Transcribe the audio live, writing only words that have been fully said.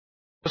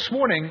this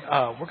morning,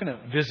 we're going to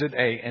visit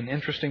an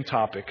interesting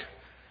topic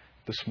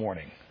this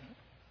morning.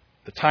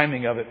 The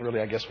timing of it really,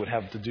 I guess, would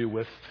have to do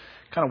with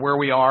kind of where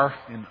we are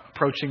in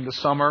approaching the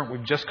summer.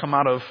 We've just come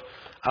out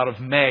of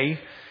May.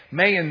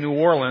 May in New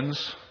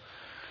Orleans,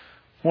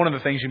 one of the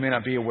things you may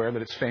not be aware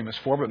that it's famous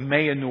for, but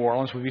May in New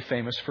Orleans would be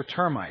famous for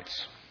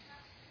termites.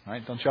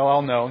 Right? Don't y'all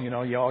all know,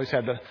 you always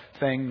had the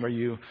thing where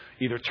you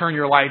either turn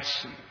your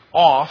lights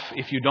off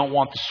if you don't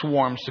want the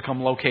swarms to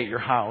come locate your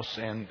house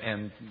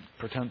and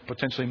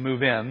potentially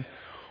move in,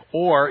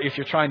 or if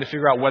you're trying to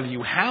figure out whether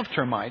you have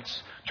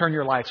termites, turn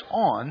your lights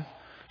on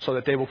so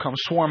that they will come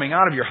swarming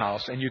out of your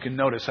house and you can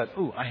notice that,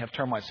 I have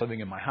termites living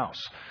in my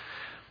house.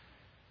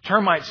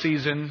 Termite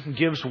season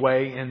gives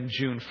way in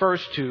June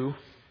 1st to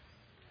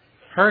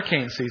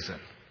hurricane season.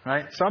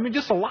 Right? So,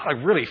 just a lot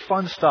of really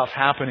fun stuff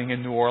happening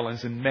in New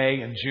Orleans in May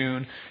and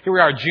June. Here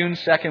we are, June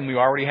 2nd. We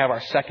already have our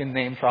second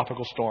named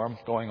tropical storm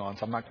going on,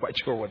 so I'm not quite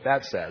sure what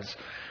that says.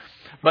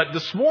 But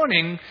this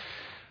morning,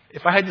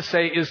 if I had to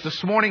say, is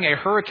this morning a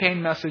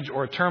hurricane message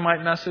or a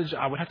termite message?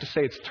 I would have to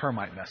say it's a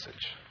termite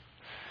message.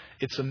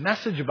 It's a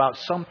message about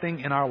something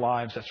in our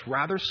lives that's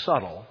rather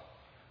subtle,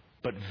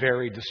 but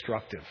very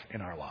destructive in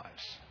our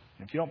lives.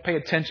 If you don't pay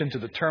attention to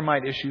the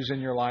termite issues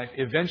in your life,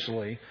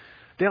 eventually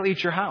they'll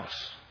eat your house.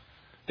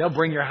 They'll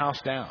bring your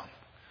house down.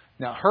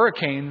 Now,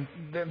 hurricane,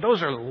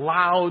 those are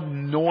loud,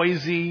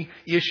 noisy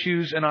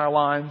issues in our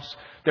lives.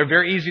 They're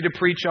very easy to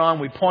preach on.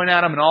 We point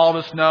at them and all of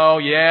us know,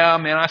 yeah,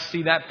 man, I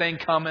see that thing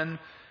coming.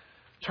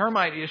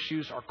 Termite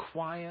issues are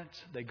quiet.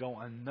 They go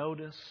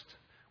unnoticed.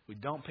 We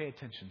don't pay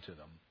attention to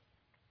them.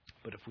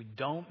 But if we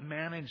don't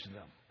manage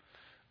them,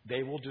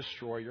 they will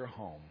destroy your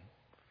home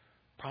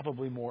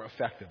probably more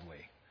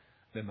effectively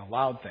than the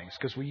loud things,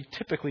 because we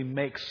typically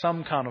make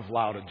some kind of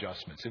loud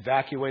adjustments.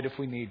 Evacuate if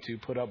we need to,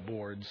 put up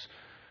boards,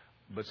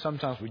 but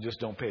sometimes we just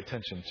don't pay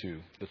attention to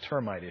the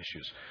termite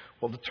issues.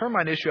 Well, the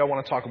termite issue I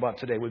want to talk about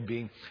today would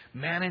be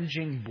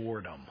managing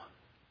boredom.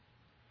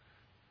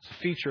 It's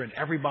a feature in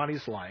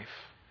everybody's life.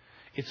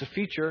 It's a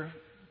feature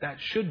that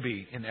should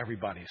be in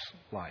everybody's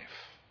life.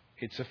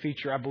 It's a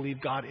feature I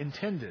believe God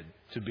intended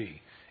to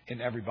be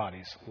in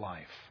everybody's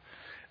life.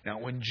 Now,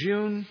 when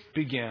June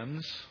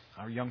begins,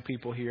 our young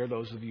people here,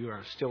 those of you who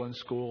are still in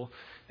school,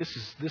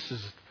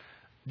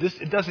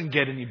 it doesn't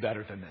get any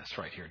better than this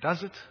right here,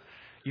 does it?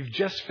 You've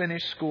just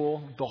finished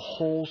school. The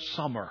whole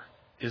summer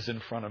is in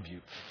front of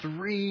you.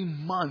 3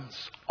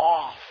 months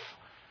off.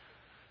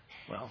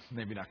 Well,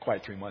 maybe not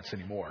quite 3 months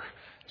anymore.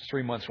 It's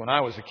 3 months when I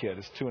was a kid.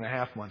 It's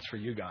 2.5 months for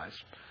you guys.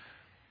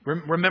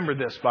 Remember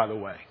this, by the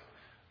way.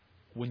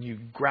 When you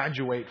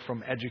graduate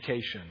from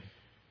education,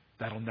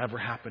 that'll never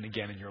happen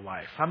again in your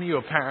life. How many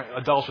of you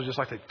adults are just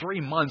like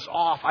 3 months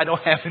off? I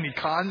don't have any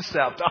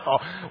concept. Oh,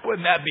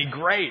 wouldn't that be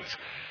great?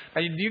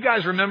 Now, do you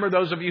guys remember,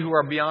 those of you who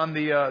are beyond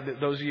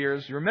those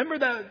years, you remember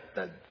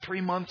that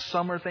 3-month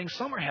summer thing?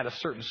 Summer had a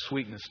certain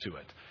sweetness to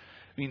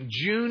it.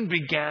 June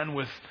began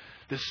with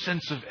this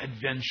sense of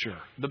adventure.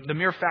 The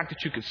mere fact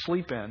that you could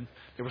sleep in,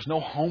 there was no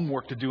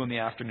homework to do in the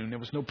afternoon, there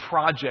was no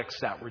projects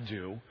that were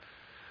due.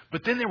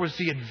 But then there was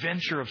the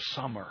adventure of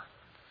summer.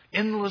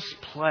 Endless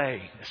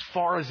play as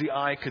far as the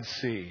eye could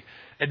see.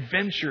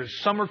 Adventures,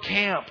 summer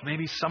camp,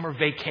 maybe summer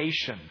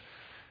vacation.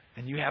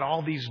 And you had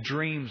all these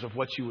dreams of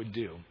what you would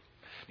do.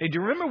 Now, do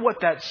you remember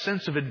what that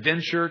sense of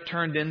adventure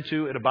turned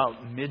into at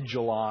about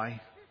mid-July?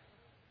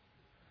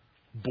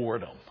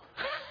 Boredom.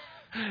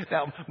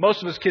 Now,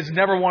 most of us kids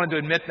never wanted to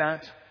admit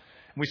that.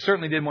 We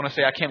certainly didn't want to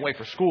say, I can't wait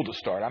for school to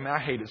start. I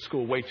hated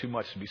school way too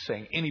much to be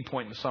saying any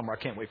point in the summer,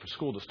 I can't wait for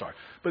school to start.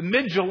 But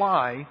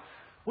mid-July,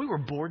 we were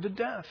bored to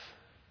death.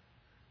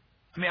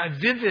 I have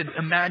vivid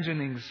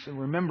imaginings and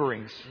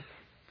rememberings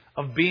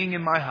of being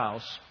in my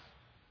house,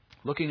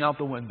 looking out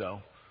the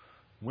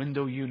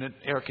window unit,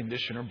 air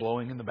conditioner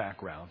blowing in the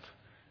background,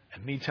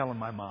 and me telling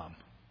my mom,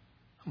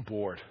 I'm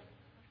bored.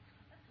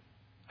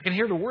 I can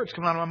hear the words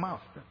coming out of my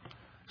mouth.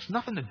 There's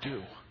nothing to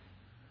do.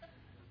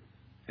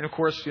 And of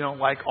course,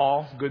 like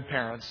all good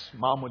parents,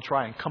 Mom would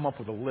try and come up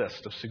with a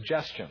list of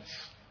suggestions,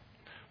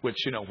 which,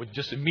 would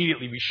just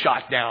immediately be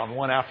shot down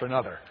one after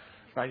another.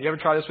 Right? You ever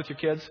try this with your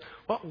kids?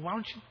 Well, why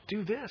don't you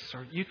do this?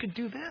 Or you could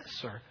do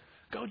this, or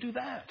go do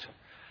that.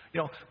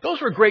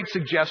 Those were great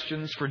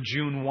suggestions for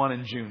June 1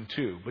 and June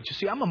 2. But you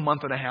see, I'm a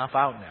month and a half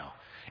out now,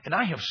 and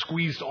I have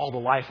squeezed all the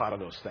life out of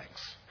those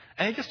things.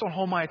 And they just don't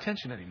hold my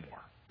attention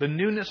anymore. The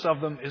newness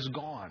of them is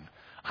gone.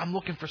 I'm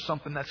looking for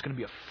something that's going to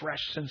be a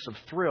fresh sense of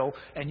thrill,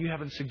 and you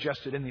haven't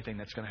suggested anything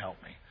that's going to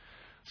help me.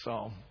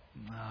 So,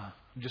 I'm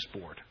just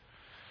bored.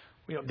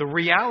 The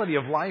reality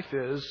of life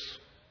is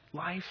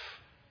life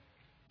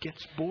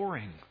gets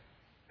boring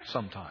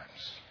sometimes.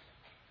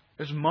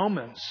 There's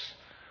moments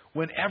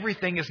when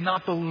everything is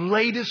not the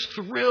latest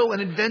thrill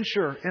and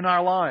adventure in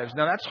our lives.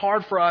 Now, that's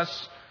hard for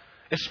us,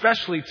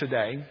 especially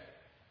today.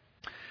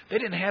 They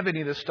didn't have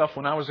any of this stuff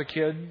when I was a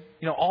kid.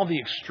 All the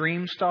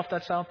extreme stuff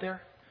that's out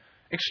there.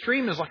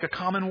 Extreme is like a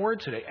common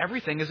word today.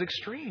 Everything is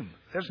extreme.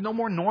 There's no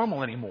more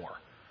normal anymore.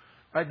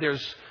 Right?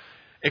 There's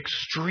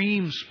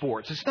extreme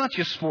sports. It's not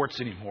just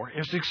sports anymore.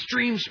 There's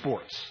extreme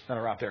sports that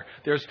are out there.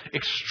 There's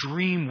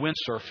extreme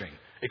windsurfing,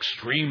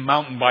 extreme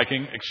mountain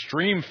biking,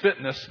 extreme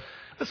fitness.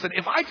 Listen,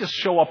 if I just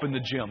show up in the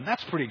gym,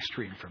 that's pretty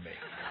extreme for me.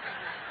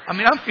 I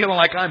mean, I'm feeling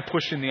like I'm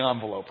pushing the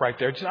envelope right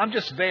there. I'm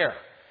just there.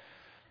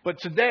 But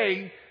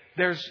today,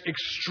 there's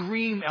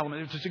extreme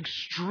elements. There's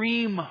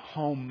extreme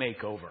home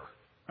makeover.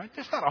 Right?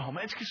 That's not a home.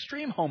 It's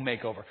extreme home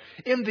makeover.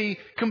 In the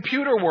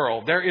computer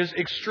world, there is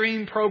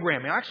extreme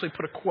programming. I actually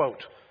put a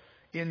quote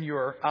in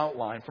your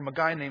outline from a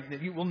guy named,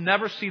 you will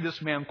never see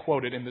this man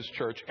quoted in this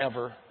church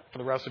ever for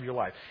the rest of your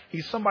life.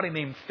 He's somebody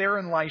named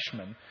Theron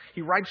Leishman.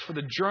 He writes for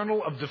the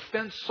Journal of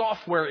Defense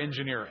Software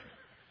Engineering.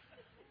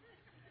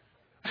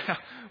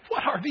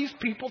 What are these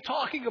people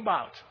talking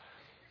about?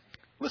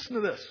 Listen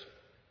to this.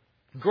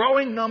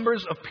 Growing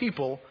numbers of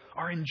people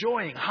are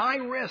enjoying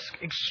high-risk,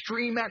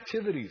 extreme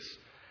activities.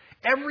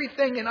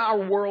 Everything in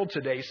our world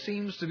today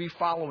seems to be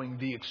following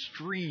the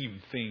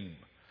extreme theme.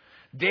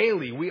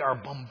 Daily, we are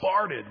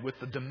bombarded with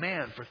the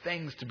demand for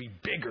things to be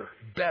bigger,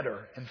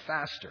 better, and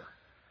faster.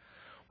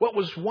 What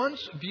was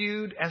once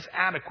viewed as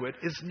adequate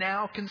is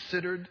now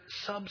considered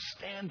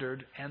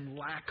substandard and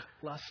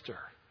lackluster.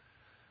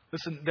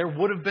 Listen, there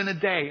would have been a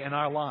day in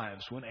our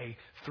lives when a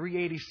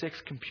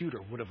 386 computer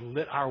would have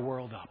lit our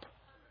world up.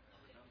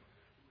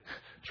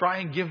 Try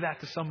and give that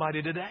to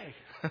somebody today.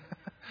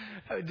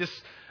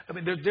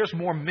 There's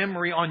more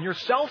memory on your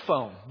cell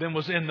phone than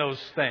was in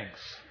those things,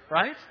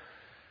 right?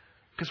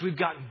 Because we've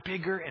gotten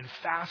bigger and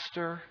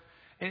faster.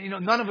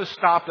 And, none of us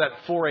stopped at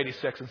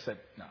 486 and said,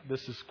 no,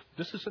 this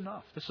is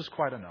enough. This is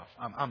quite enough.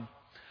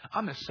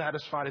 I'm as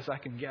satisfied as I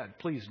can get.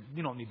 Please,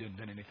 you don't need to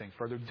invent anything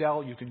further.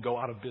 Dell, you can go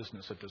out of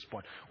business at this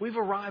point. We've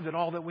arrived at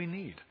all that we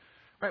need.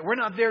 Right? We're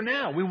not there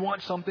now. We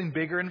want something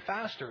bigger and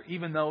faster,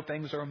 even though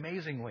things are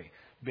amazingly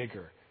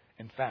bigger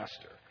and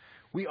faster.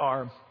 We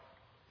are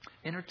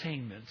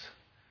entertainment,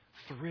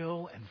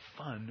 thrill, and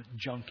fun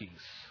junkies,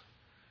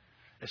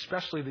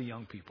 especially the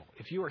young people.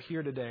 If you are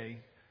here today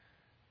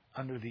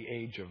under the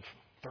age of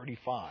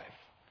 35,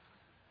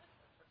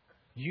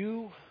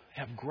 you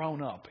have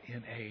grown up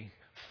in a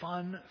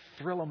fun,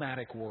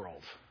 thrill-o-matic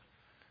world.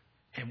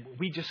 And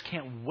we just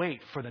can't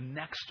wait for the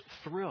next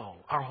thrill.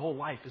 Our whole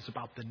life is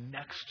about the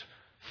next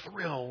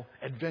thrill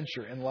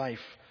adventure in life.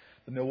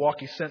 The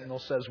Milwaukee Sentinel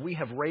says, we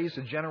have raised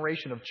a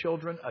generation of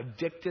children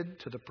addicted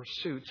to the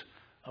pursuit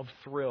of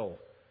thrill.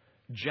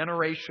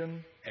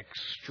 Generation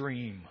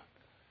Extreme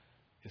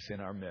is in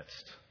our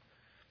midst.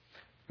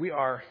 We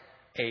are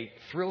a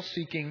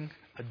thrill-seeking,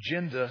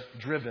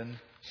 agenda-driven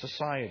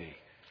society.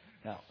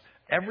 Now,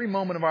 every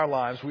moment of our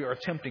lives, we are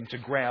attempting to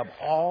grab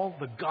all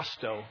the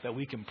gusto that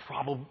we can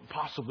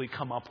possibly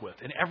come up with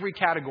in every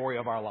category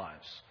of our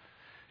lives.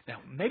 Now,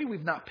 maybe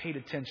we've not paid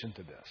attention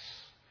to this,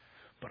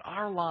 but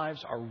our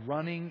lives are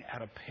running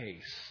at a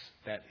pace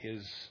that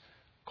is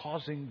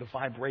causing the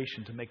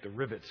vibration to make the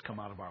rivets come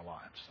out of our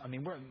lives. I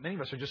mean, many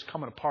of us are just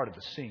coming apart at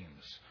the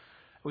seams.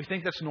 We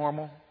think that's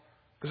normal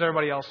because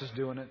everybody else is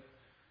doing it.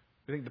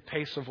 We think the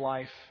pace of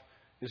life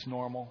is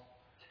normal.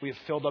 We have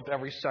filled up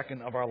every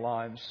second of our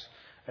lives.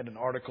 I had an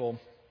article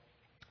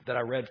that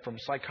I read from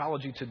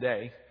Psychology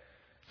Today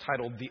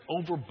titled The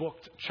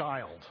Overbooked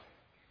Child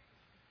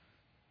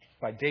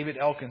by David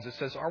Elkins. It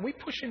says, are we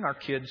pushing our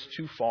kids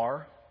too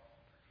far?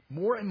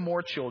 More and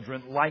more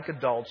children, like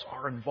adults,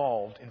 are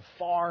involved in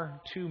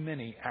far too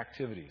many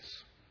activities.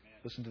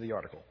 Listen to the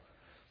article.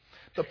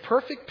 The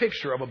perfect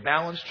picture of a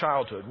balanced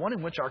childhood, one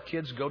in which our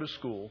kids go to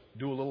school,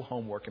 do a little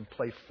homework, and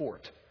play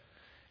fort,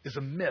 is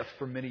a myth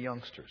for many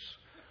youngsters.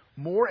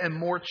 More and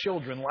more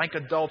children, like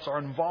adults, are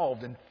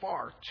involved in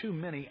far too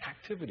many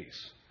activities.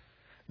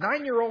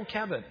 9-year-old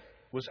Kevin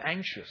was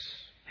anxious,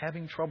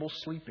 having trouble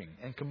sleeping,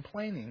 and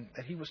complaining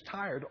that he was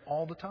tired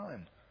all the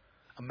time.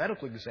 A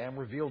medical exam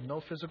revealed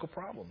no physical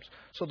problems,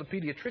 so the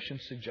pediatrician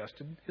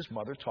suggested his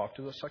mother talk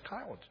to a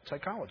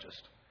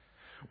psychologist.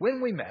 When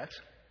we met,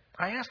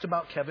 I asked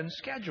about Kevin's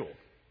schedule.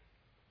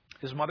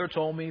 His mother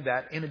told me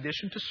that in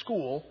addition to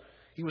school,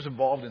 he was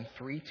involved in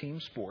 3 team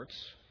sports,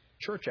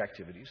 church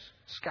activities,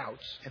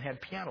 scouts, and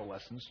had piano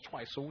lessons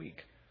twice a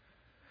week.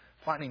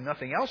 Finding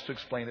nothing else to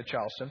explain the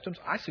child's symptoms,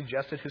 I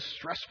suggested his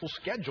stressful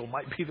schedule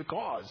might be the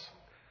cause.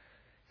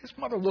 His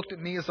mother looked at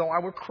me as though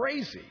I were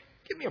crazy.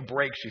 Give me a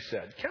break, she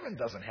said. Kevin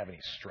doesn't have any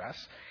stress.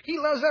 He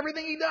loves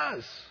everything he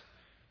does.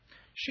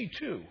 She,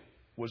 too,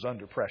 was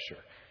under pressure.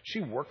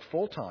 She worked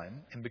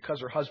full-time, and because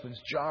her husband's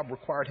job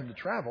required him to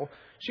travel,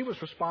 she was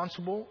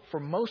responsible for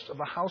most of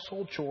the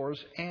household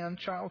chores and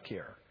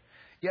childcare.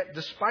 Yet,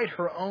 despite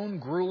her own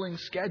grueling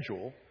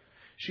schedule,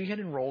 she had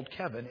enrolled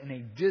Kevin in a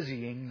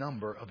dizzying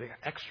number of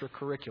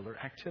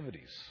extracurricular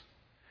activities.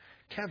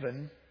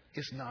 Kevin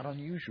is not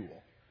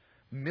unusual.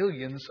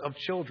 Millions of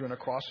children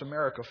across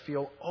America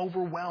feel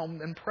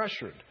overwhelmed and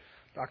pressured.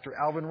 Dr.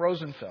 Alvin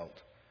Rosenfeld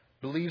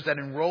believes that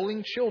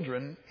enrolling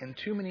children in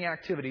too many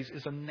activities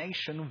is a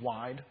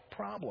nationwide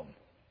problem.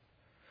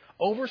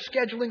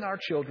 Overscheduling our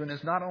children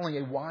is not only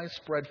a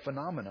widespread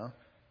phenomenon,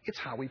 it's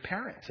how we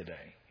parent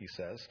today, he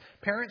says.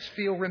 Parents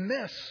feel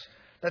remiss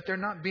that they're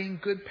not being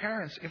good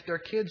parents if their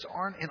kids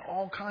aren't in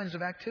all kinds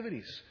of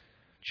activities.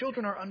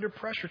 Children are under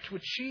pressure to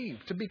achieve,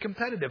 to be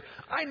competitive.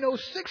 I know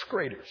sixth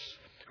graders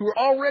who are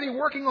already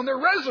working on their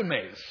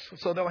resumes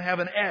so they'll have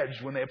an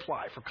edge when they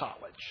apply for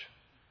college.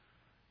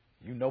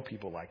 You know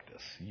people like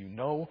this. You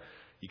know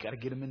you got to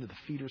get them into the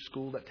feeder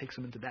school that takes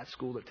them into that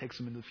school that takes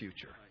them into the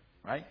future.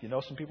 Right? You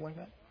know some people like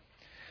that?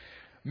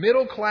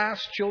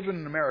 Middle-class children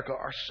in America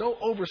are so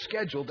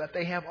overscheduled that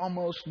they have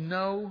almost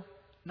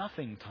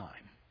nothing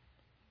time.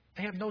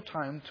 They have no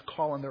time to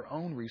call on their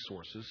own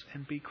resources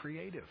and be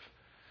creative.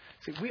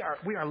 See, we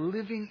are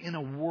living in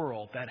a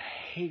world that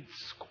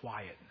hates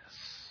quietness.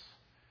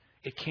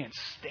 It can't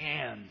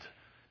stand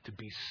to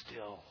be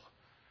still.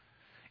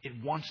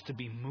 It wants to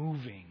be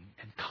moving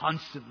and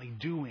constantly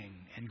doing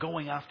and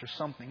going after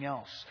something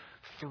else.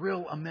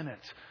 Thrill a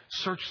minute.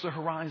 Search the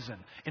horizon.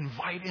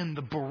 Invite in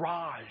the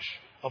barrage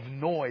of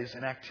noise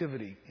and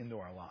activity into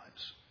our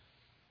lives.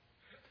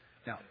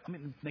 Now,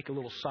 let me make a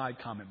little side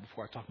comment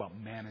before I talk about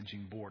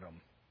managing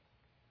boredom.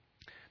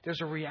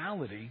 There's a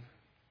reality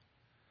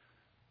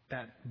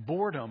that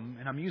boredom,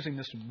 and I'm using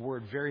this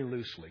word very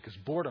loosely, because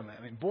boredom,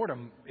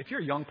 if you're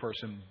a young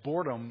person,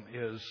 boredom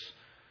is,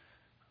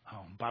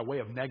 by way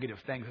of negative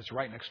things, it's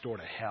right next door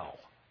to hell,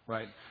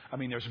 right? I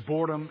mean, there's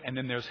boredom and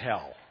then there's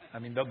hell. I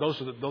mean,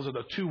 those are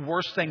the two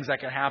worst things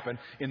that can happen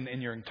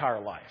in your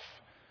entire life.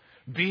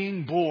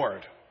 Being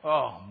bored,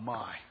 oh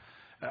my,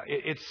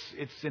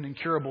 it's an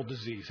incurable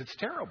disease. It's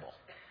terrible.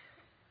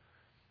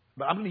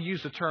 But I'm going to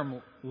use the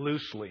term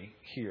loosely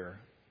here,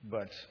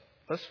 but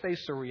let's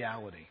face the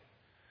reality.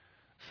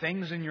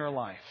 Things in your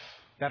life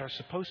that are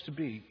supposed to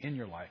be in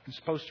your life and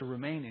supposed to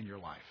remain in your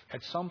life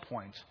at some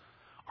point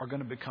are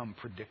going to become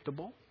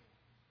predictable.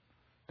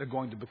 They're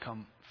going to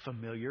become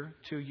familiar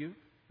to you.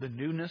 The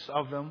newness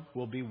of them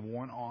will be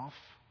worn off.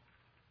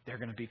 They're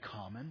going to be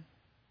common.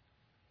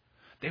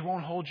 They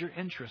won't hold your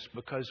interest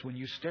because when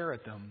you stare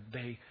at them,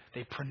 they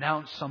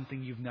pronounce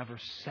something you've never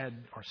said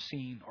or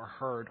seen or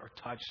heard or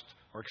touched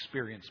or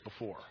experienced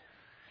before.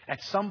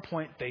 At some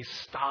point, they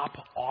stop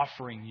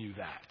offering you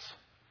that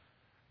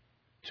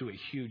to a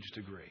huge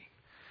degree.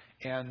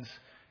 And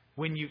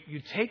when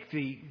you take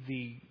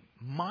the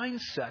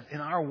mindset in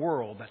our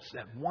world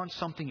that wants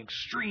something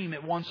extreme,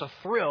 it wants a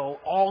thrill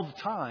all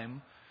the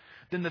time,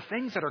 then the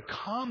things that are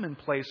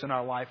commonplace in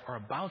our life are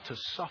about to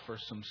suffer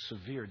some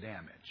severe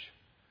damage.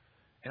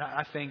 And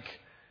I think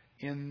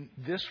in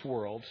this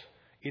world,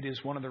 it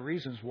is one of the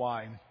reasons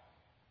why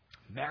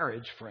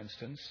marriage, for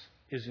instance,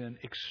 is in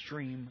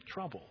extreme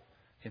trouble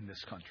in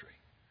this country.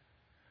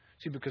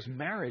 See, because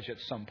marriage at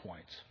some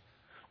point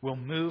will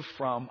move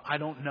from I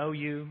don't know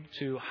you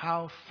to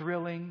how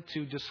thrilling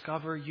to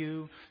discover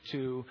you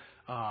to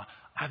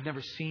I've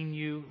never seen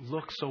you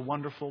look so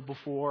wonderful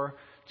before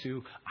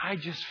to I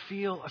just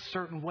feel a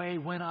certain way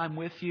when I'm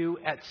with you.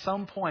 At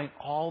some point,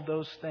 all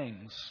those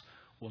things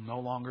will no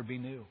longer be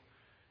new.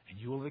 And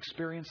you will have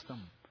experienced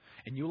them.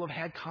 And you will have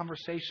had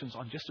conversations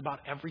on just about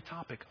every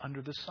topic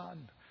under the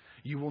sun.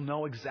 You will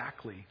know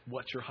exactly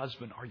what your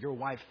husband or your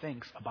wife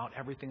thinks about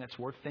everything that's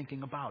worth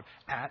thinking about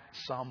at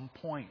some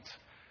point.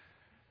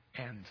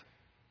 And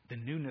the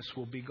newness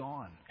will be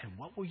gone. And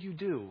what will you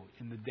do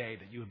in the day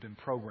that you have been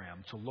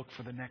programmed to look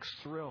for the next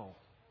thrill?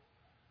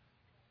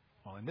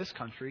 Well, in this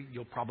country,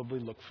 you'll probably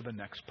look for the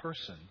next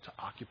person to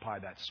occupy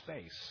that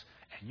space.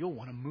 And you'll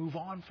want to move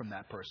on from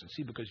that person.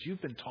 See, because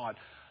you've been taught,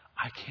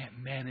 I can't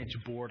manage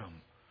boredom.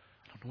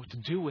 I don't know what to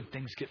do when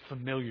things get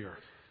familiar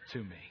to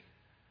me.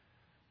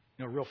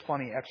 You know, a real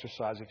funny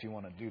exercise if you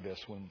want to do this.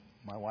 When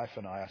my wife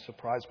and I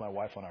surprised my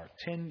wife on our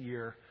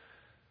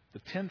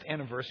 10th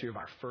anniversary of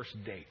our first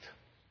date.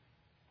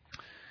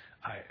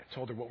 I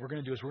told her what we're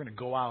going to do is we're going to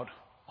go out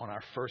on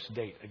our first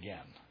date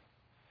again.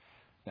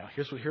 Now,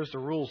 here's the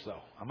rules,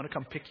 though. I'm going to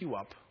come pick you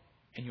up,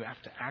 and you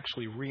have to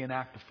actually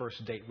reenact the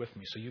first date with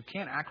me. So you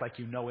can't act like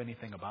you know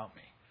anything about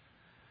me.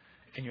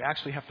 And you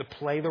actually have to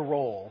play the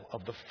role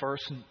of the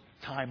first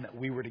time that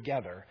we were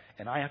together,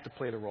 and I have to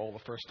play the role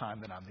the first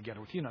time that I'm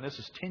together with you. Now, this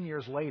is 10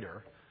 years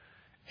later,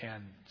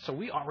 and so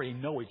we already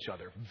know each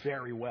other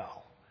very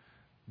well.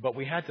 But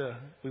we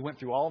went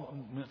to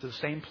the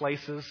same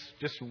places,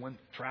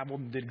 traveled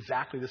and did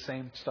exactly the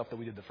same stuff that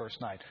we did the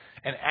first night,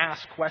 and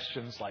asked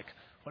questions like,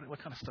 what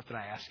kind of stuff did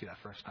I ask you that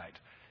first night?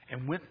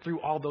 And went through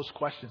all those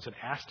questions and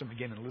asked them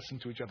again and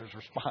listened to each other's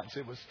response.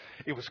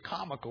 It was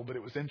comical, but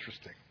it was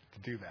interesting to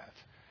do that.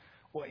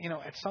 Well, you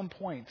know, at some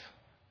point,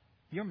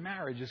 your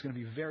marriage is going to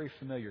be very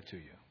familiar to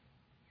you.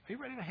 Are you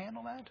ready to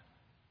handle that?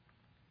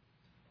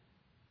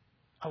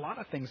 A lot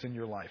of things in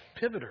your life,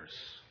 pivoters.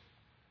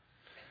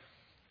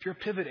 If you're a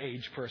pivot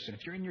age person,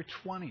 if you're in your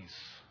 20s,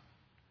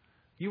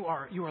 you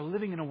are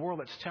living in a world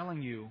that's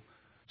telling you,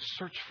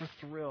 search for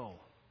thrill.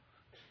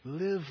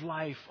 Live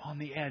life on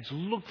the edge.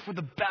 Look for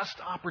the best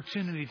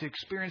opportunity to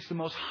experience the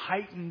most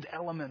heightened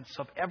elements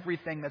of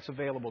everything that's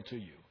available to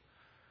you.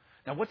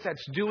 Now, what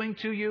that's doing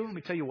to you, let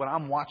me tell you what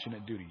I'm watching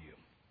it do to you.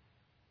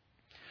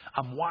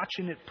 I'm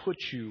watching it put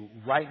you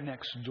right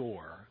next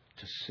door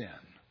to sin.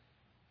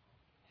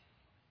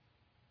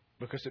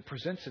 Because it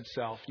presents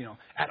itself,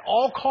 at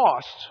all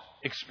costs,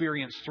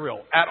 experience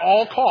thrill. At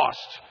all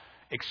costs,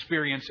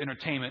 experience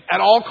entertainment. At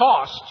all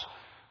costs,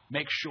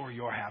 make sure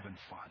you're having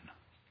fun.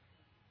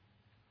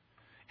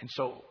 And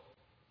so,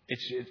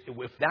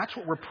 if that's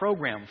what we're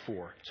programmed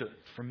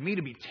for me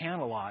to be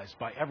tantalized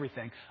by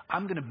everything,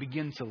 I'm going to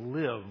begin to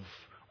live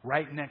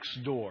right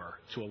next door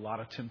to a lot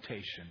of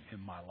temptation in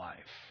my life.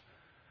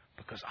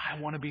 Because I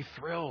want to be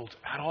thrilled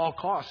at all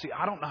costs. See,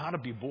 I don't know how to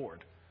be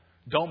bored.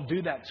 Don't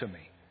do that to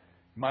me.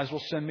 You might as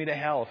well send me to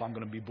hell if I'm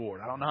going to be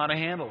bored. I don't know how to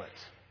handle it.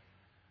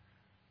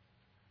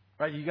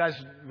 Right? You guys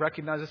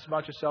recognize this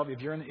about yourself?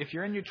 If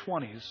you're in your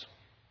 20s,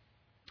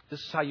 this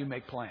is how you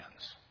make plans.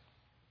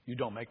 You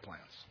don't make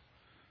plans.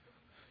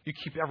 You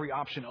keep every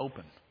option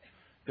open.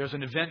 There's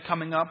an event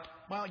coming up.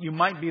 Well, you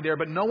might be there,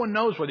 but no one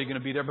knows whether you're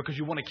going to be there because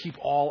you want to keep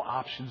all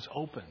options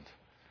opened.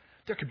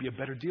 There could be a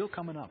better deal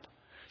coming up.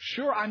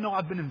 Sure, I know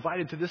I've been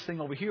invited to this thing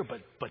over here,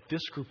 but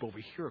this group over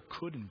here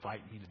could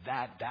invite me to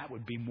that. That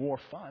would be more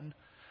fun.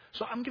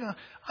 So I'm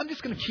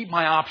just going to keep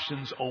my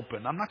options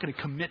open. I'm not going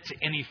to commit to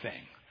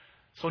anything.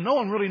 So no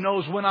one really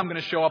knows when I'm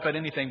going to show up at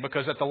anything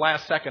because at the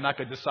last second I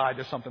could decide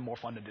there's something more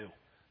fun to do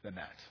than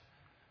that.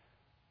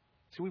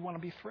 See, we want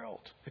to be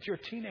thrilled. If you're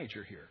a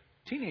teenager here,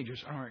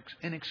 teenagers are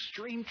in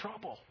extreme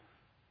trouble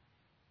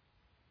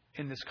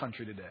in this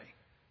country today,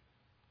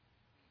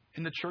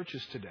 in the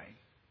churches today,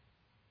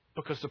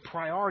 because the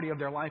priority of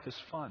their life is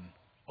fun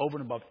over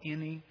and above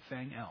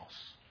anything else.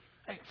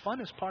 Hey,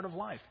 fun is part of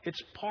life.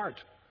 It's part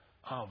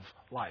of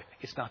life.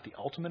 It's not the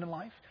ultimate in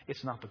life.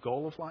 It's not the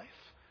goal of life.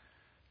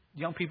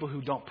 Young people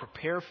who don't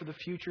prepare for the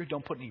future,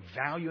 don't put any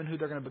value in who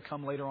they're going to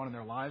become later on in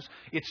their lives.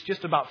 It's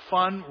just about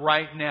fun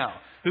right now.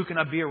 Who can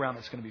I be around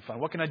that's going to be fun?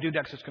 What can I do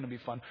next that's going to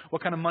be fun?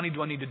 What kind of money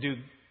do I need to do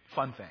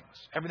fun things?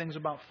 Everything's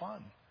about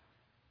fun.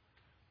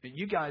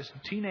 You guys,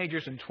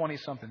 teenagers and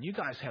 20-something, you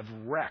guys have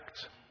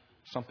wrecked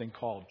something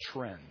called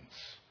trends.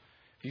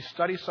 If you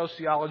study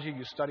sociology,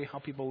 you study how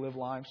people live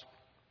lives,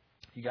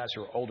 you guys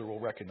who are older will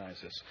recognize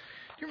this.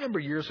 Do you remember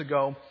years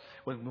ago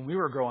when we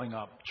were growing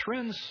up,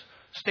 trends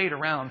stayed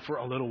around for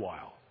a little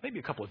while, maybe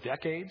a couple of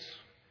decades.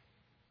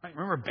 Right?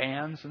 Remember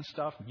bands and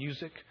stuff,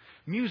 music?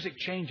 Music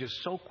changes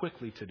so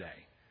quickly today.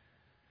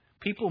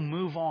 People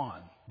move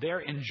on. Their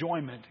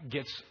enjoyment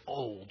gets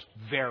old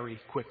very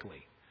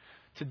quickly.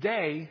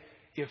 Today,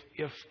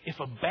 if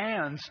a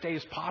band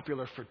stays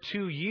popular for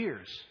 2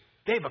 years,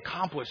 they've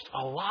accomplished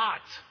a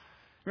lot.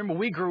 Remember,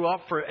 we grew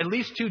up for at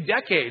least 2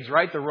 decades,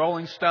 right? The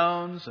Rolling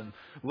Stones and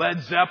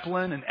Led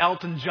Zeppelin and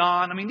Elton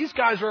John. I mean, these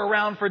guys are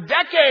around for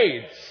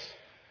decades.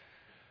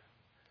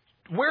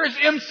 Where's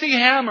MC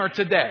Hammer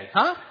today?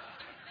 Huh?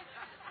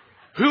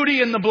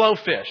 Hootie and the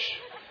Blowfish.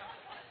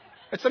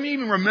 And some of you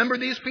even remember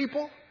these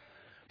people?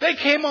 They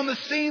came on the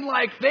scene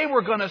like they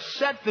were going to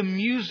set the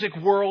music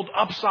world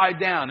upside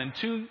down. And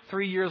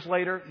 2-3 years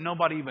later,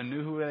 nobody even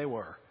knew who they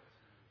were.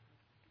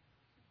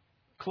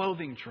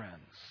 Clothing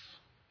trends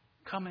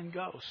come and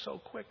go so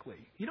quickly.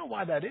 You know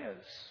why that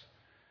is?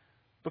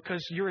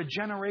 Because you're a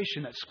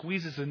generation that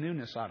squeezes the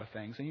newness out of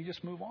things and you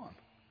just move on.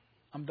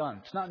 I'm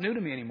done. It's not new to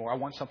me anymore. I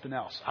want something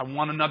else. I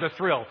want another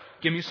thrill.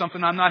 Give me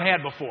something I've not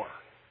had before.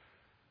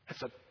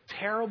 It's a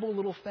terrible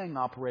little thing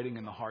operating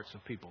in the hearts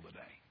of people today.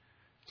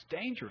 It's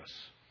dangerous.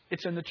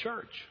 It's in the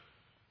church.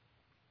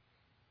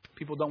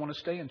 People don't want to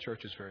stay in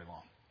churches very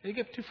long. They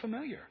get too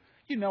familiar.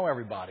 You know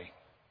everybody.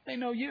 They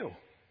know you.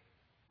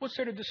 What's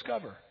there to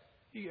discover?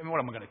 What,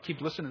 am I going to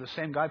keep listening to the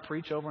same guy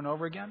preach over and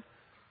over again?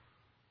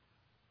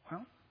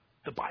 Well,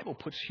 the Bible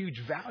puts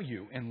huge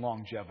value in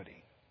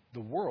longevity.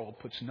 The world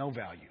puts no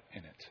value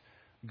in it.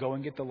 Go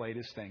and get the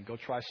latest thing. Go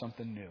try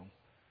something new.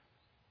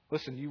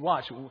 Listen, you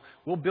watch.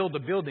 We'll build a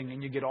building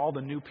and you get all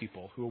the new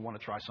people who will want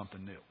to try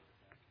something new.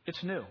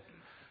 It's new.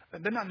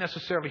 They're not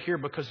necessarily here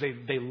because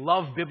they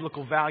love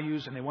biblical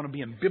values and they want to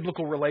be in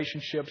biblical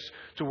relationships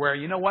to where,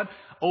 you know what,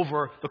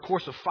 over the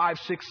course of 5,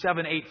 6,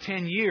 7, 8,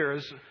 10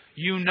 years,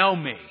 you know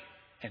me.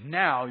 And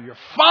now you're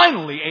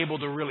finally able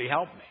to really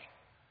help me.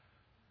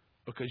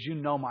 Because you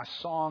know my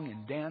song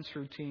and dance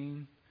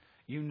routine.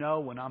 You know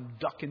when I'm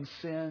ducking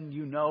sin.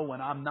 You know when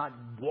I'm not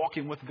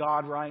walking with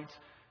God right.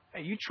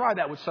 Hey, you try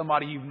that with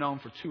somebody you've known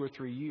for 2 or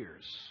 3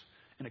 years.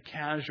 In a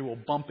casual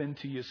bump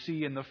into you,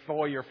 see in the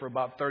foyer for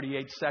about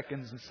 38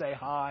 seconds and say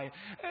hi.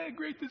 Hey,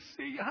 great to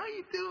see you. How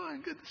you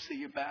doing? Good to see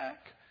you back.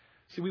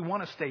 See, we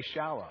want to stay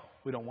shallow.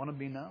 We don't want to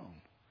be known.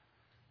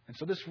 And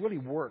so this really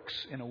works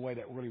in a way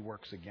that really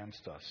works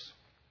against us.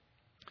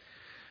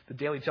 The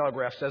Daily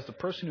Telegraph says the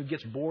person who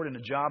gets bored in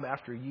a job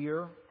after a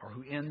year or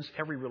who ends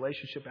every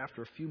relationship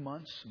after a few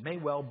months may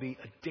well be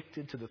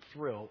addicted to the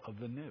thrill of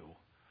the new.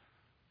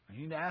 And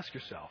you need to ask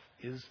yourself,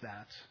 is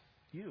that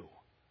you?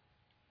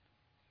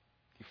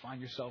 You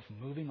find yourself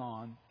moving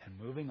on and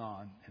moving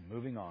on and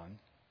moving on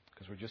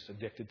because we're just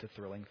addicted to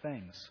thrilling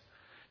things.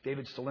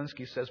 David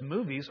Stolinsky says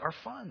movies are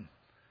fun.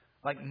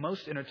 Like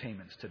most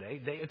entertainments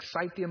today, they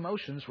excite the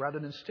emotions rather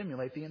than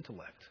stimulate the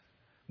intellect.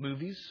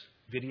 Movies,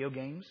 video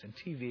games, and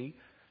TV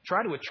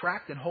try to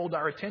attract and hold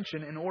our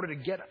attention in order to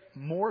get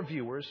more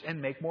viewers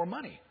and make more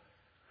money.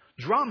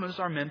 Dramas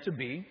are meant to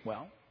be,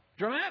 well,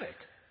 dramatic.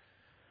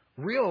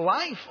 Real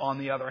life, on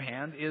the other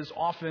hand, is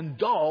often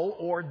dull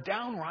or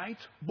downright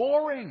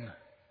boring.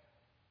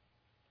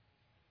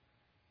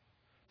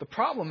 The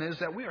problem is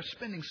that we are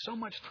spending so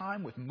much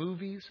time with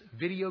movies,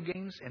 video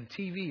games, and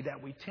TV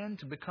that we tend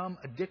to become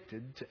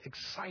addicted to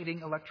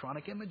exciting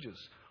electronic images.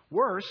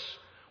 Worse,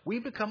 we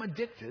become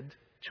addicted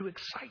to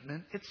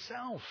excitement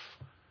itself.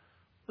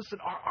 Listen,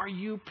 are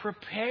you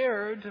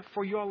prepared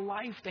for your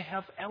life to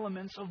have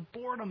elements of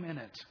boredom in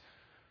it?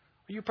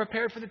 Are you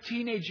prepared for the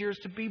teenage years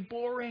to be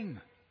boring?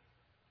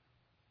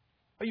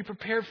 Are you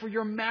prepared for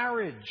your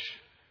marriage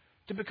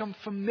to become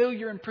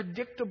familiar and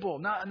predictable?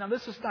 Now,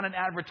 this is not an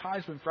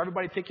advertisement for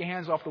everybody to take your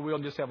hands off the wheel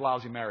and just have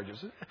lousy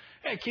marriages.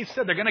 Hey, Keith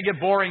said they're going to get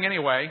boring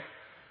anyway.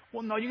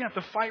 Well, no, you're going to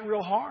have to fight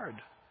real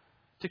hard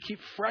to keep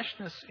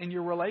freshness in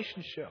your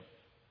relationship.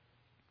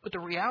 But the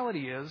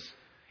reality is,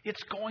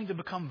 it's going to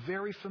become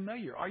very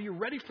familiar. Are you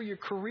ready for your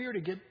career to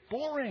get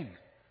boring?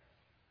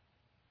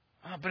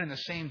 I've been in the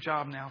same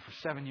job now for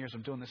 7 years.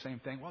 I'm doing the same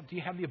thing. Well, do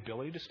you have the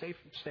ability to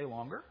stay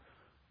longer?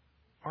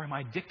 Or am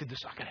I addicted to,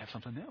 I got to have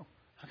something new.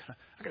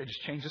 I got to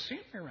just change the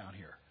scenery around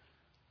here.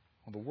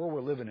 Well, the world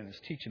we're living in is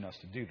teaching us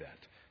to do that.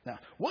 Now,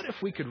 what if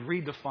we could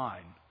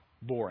redefine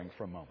boring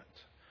for a moment?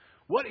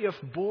 What if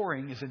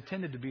boring is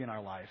intended to be in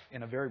our life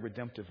in a very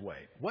redemptive way?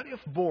 What if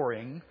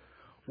boring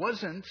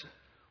wasn't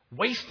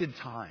wasted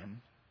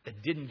time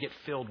that didn't get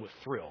filled with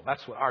thrill?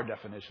 That's what our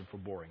definition for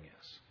boring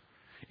is.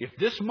 If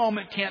this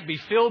moment can't be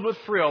filled with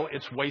thrill,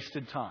 it's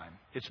wasted time.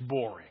 It's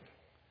boring.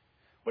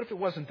 What if it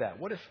wasn't that?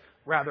 What if,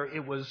 rather,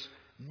 it was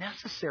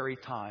necessary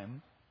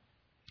time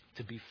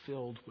to be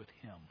filled with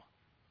Him?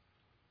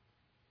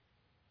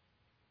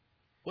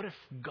 What if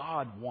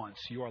God wants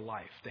your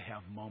life to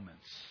have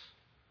moments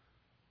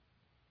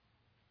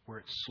where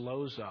it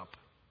slows up,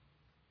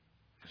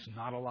 there's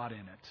not a lot in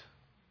it?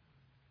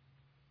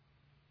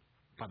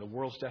 By the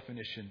world's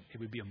definition, it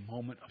would be a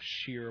moment of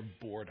sheer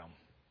boredom.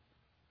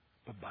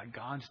 But by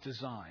God's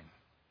design,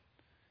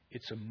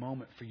 it's a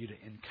moment for you to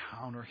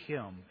encounter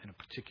Him in a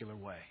particular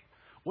way.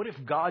 What if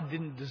God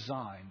didn't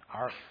design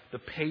the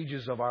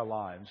pages of our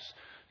lives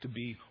to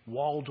be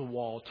wall to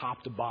wall,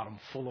 top to bottom,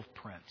 full of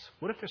print?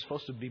 What if there's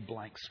supposed to be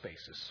blank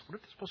spaces? What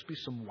if there's supposed to be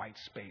some white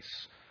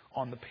space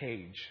on the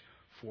page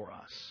for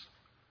us?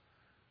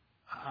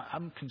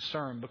 I'm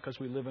concerned because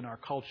we live in our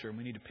culture and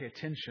we need to pay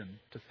attention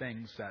to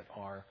things that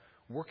are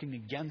working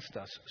against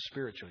us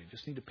spiritually.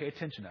 Just need to pay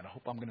attention to that. I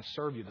hope I'm going to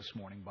serve you this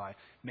morning by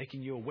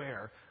making you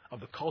aware of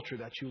the culture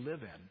that you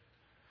live in.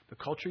 The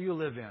culture you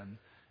live in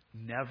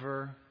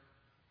never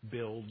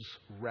builds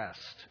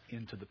rest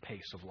into the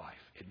pace of life.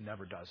 It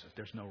never does it.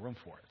 There's no room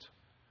for it.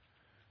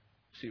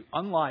 See,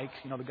 unlike,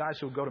 the guys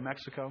who go to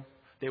Mexico,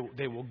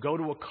 they will go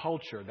to a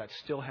culture that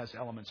still has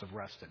elements of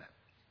rest in it.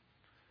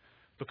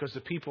 Because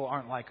the people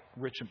aren't like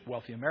rich and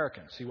wealthy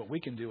Americans. See, what we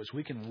can do is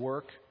we can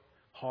work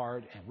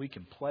hard and we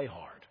can play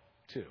hard,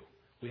 too.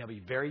 We have a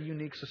very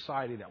unique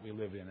society that we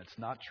live in. It's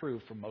not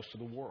true for most of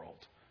the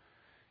world.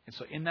 And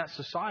so in that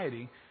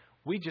society,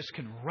 we just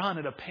can run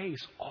at a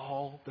pace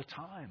all the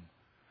time.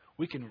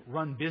 We can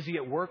run busy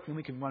at work, and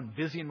we can run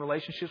busy in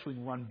relationships. We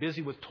can run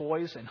busy with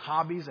toys and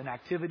hobbies and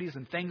activities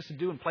and things to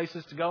do and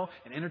places to go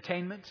and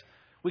entertainment.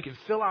 We can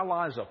fill our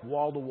lives up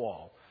wall to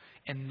wall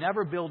and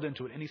never build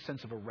into it any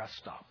sense of a rest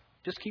stop.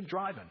 Just keep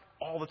driving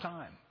all the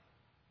time.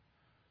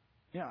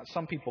 Yeah,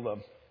 some people, I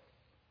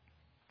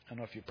don't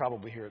know if you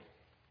probably hear it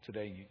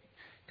today, you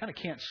kind of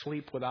can't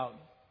sleep without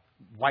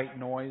white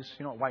noise.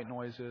 You know what white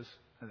noise is?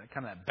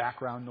 That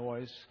background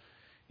noise.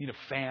 You need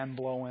a fan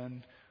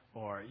blowing.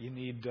 Or you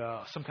need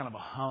some kind of a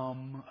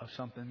hum of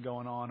something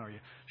going on, or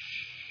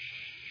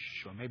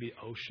or maybe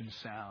ocean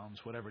sounds,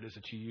 whatever it is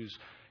that you use.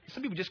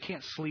 Some people just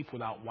can't sleep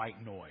without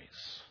white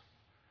noise.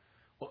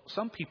 Well,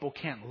 some people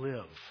can't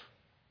live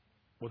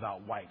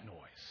without white noise.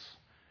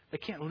 They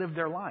can't live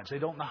their lives. They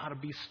don't know how to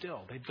be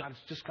still. They've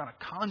just got to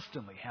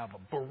constantly have a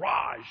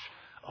barrage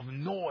of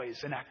noise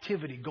and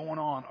activity going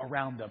on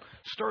around them.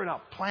 Stir it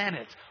up, plan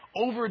it,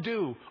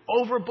 overdo,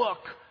 overbook.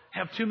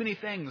 Have too many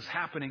things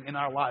happening in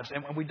our lives.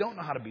 And we don't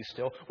know how to be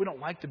still. We don't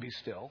like to be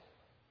still.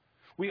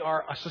 We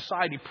are a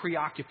society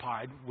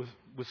preoccupied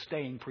with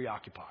staying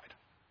preoccupied.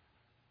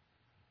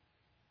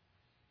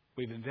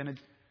 We've invented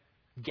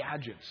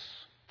gadgets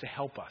to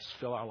help us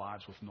fill our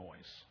lives with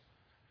noise.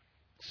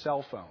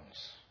 Cell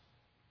phones.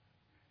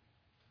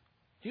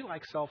 Do you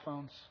like cell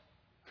phones?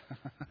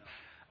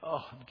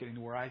 I'm getting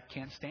to where I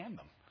can't stand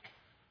them.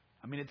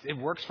 I mean, it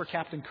works for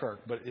Captain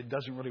Kirk, but it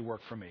doesn't really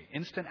work for me.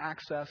 Instant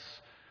access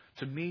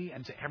to me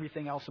and to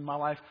everything else in my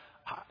life,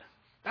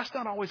 that's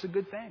not always a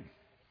good thing.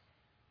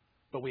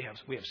 But we have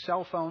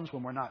cell phones.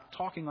 When we're not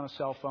talking on a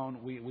cell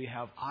phone, we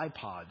have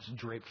iPods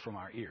draped from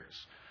our ears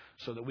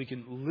so that we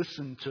can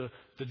listen to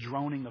the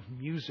droning of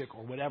music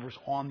or whatever's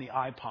on the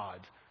iPod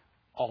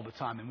all the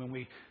time. And when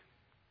we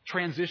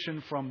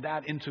transition from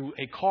that into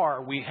a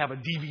car, we have a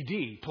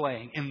DVD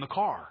playing in the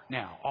car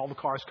now. All the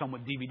cars come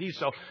with DVDs,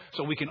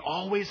 so we can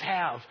always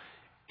have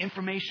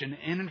information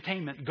and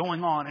entertainment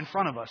going on in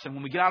front of us. And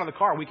when we get out of the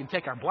car, we can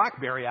take our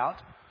BlackBerry out,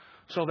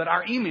 so that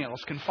our emails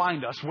can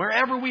find us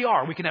wherever we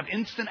are. We can have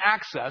instant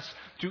access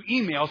to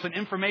emails and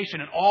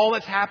information and all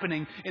that's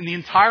happening in the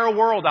entire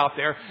world out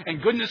there.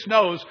 And goodness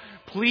knows,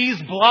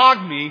 please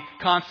blog me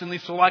constantly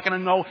so I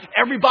can know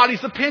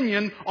everybody's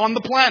opinion on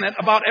the planet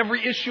about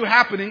every issue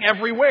happening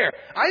everywhere.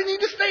 I need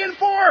to stay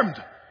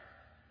informed.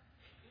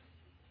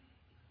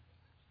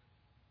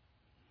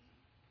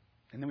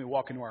 And then we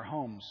walk into our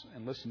homes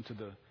and listen to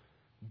the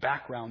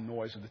background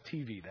noise of the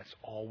TV that's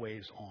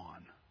always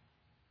on.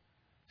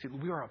 See,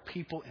 we are a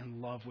people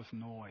in love with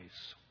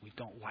noise. We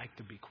don't like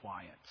to be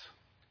quiet.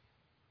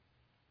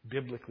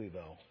 Biblically,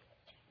 though,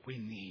 we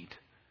need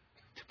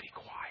to be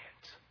quiet.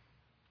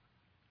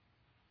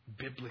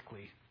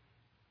 Biblically,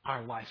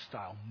 our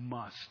lifestyle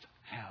must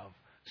have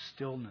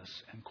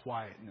stillness and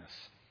quietness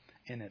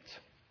in it.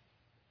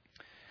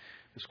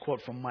 This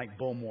quote from Mike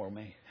Bowmore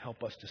may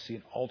help us to see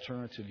an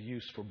alternative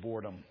use for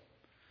boredom.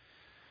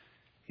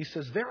 He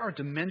says, there are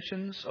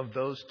dimensions of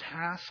those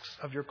tasks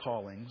of your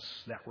callings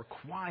that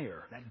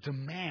require, that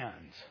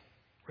demand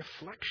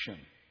reflection,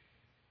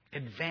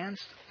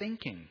 advanced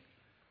thinking,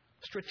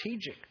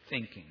 strategic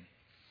thinking,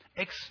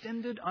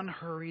 extended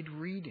unhurried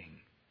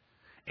reading,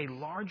 a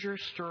larger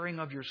stirring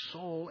of your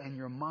soul and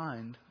your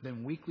mind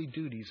than weekly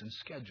duties and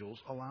schedules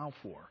allow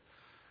for.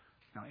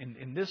 Now,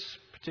 in this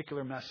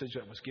particular message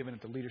that was given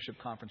at the leadership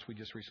conference we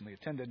just recently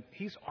attended,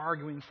 he's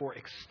arguing for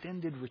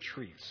extended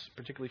retreats,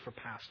 particularly for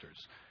pastors,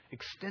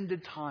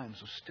 extended times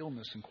of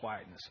stillness and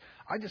quietness.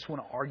 I just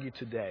want to argue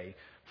today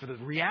for the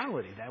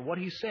reality that what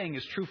he's saying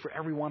is true for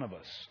every one of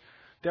us.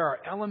 There are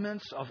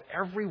elements of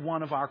every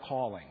one of our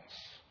callings,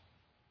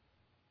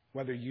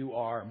 whether you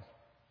are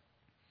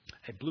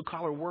a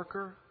blue-collar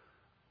worker,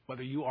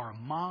 whether you are a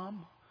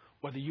mom,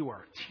 whether you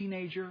are a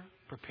teenager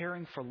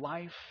preparing for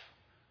life.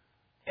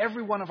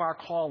 Every one of our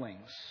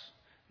callings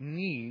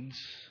needs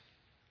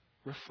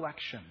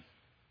reflection.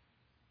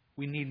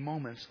 We need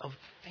moments of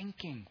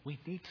thinking. We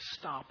need to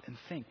stop and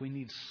think. We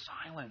need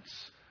silence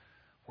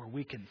where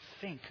we can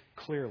think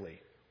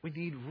clearly. We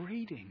need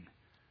reading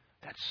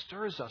that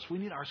stirs us. We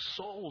need our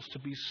souls to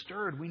be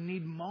stirred. We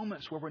need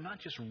moments where we're not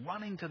just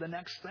running to the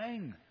next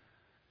thing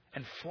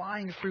and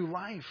flying through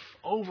life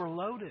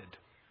overloaded.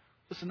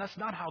 Listen, that's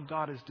not how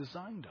God has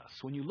designed us.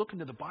 When you look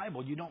into the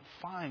Bible, you don't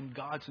find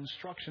God's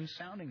instructions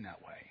sounding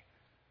that way.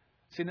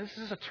 See, this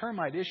is a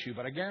termite issue,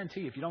 but I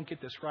guarantee if you don't get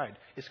this right,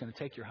 it's going to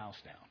take your house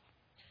down.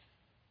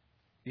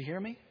 You hear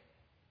me?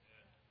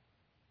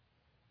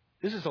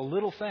 This is a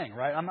little thing,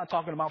 right? I'm not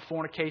talking about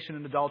fornication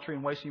and adultery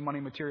and wasting money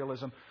and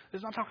materialism.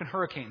 I'm not talking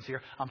hurricanes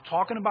here. I'm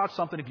talking about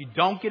something, if you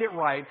don't get it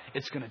right,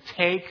 it's going to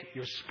take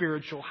your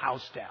spiritual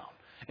house down.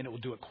 And it will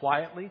do it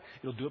quietly.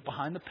 It'll do it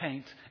behind the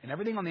paint. And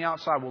everything on the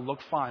outside will look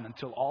fine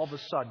until all of a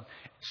sudden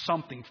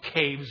something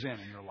caves in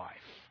your life.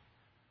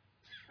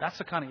 That's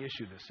the kind of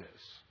issue this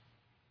is.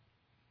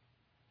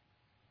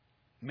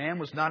 Man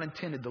was not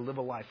intended to live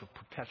a life of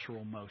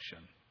perpetual motion.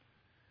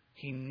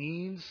 He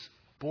needs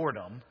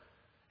boredom,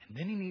 and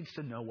then he needs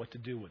to know what to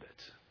do with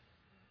it.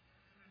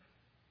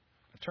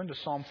 Turn to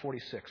Psalm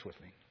 46 with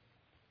me.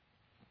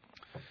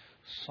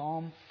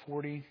 Psalm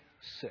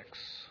 46.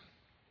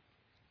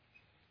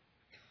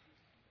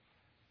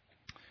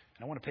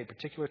 I want to pay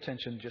particular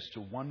attention just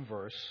to one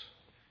verse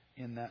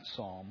in that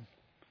psalm,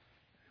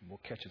 and we'll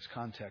catch its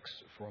context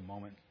for a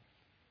moment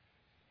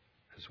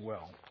as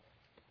well.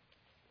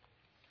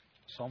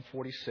 Psalm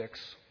 46,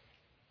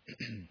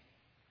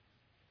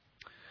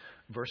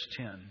 verse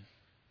 10.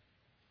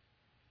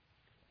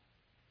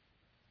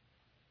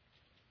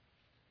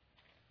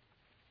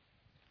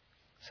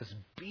 It says,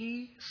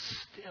 "Be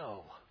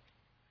still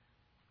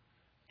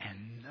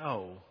and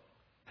know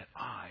that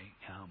I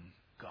am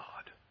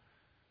God."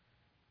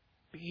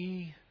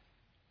 Be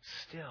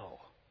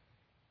still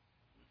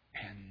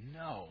and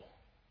know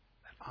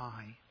that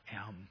I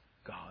am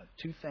God.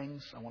 Two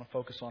things I want to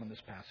focus on in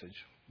this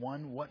passage.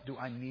 One, what do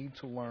I need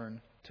to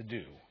learn to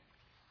do?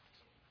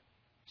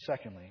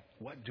 Secondly,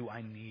 what do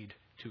I need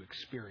to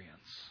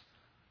experience?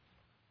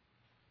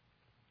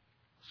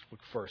 Let's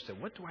look first at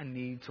what do I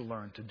need to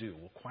learn to do?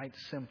 Well, quite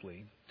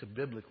simply, to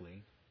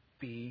biblically,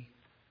 be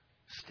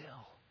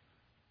still.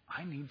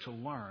 I need to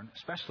learn,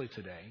 especially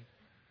today.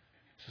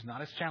 This is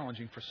not as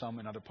challenging for some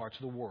in other parts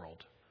of the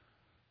world.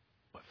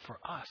 But for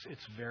us,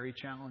 it's very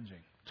challenging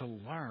to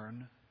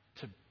learn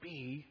to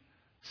be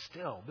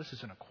still. This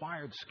is an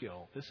acquired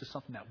skill. This is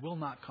something that will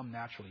not come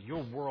naturally.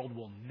 Your world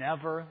will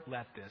never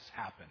let this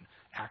happen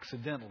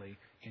accidentally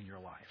in your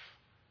life.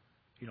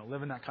 You don't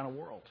live in that kind of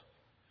world.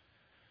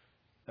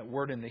 That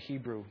word in the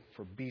Hebrew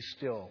for be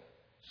still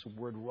is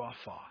the word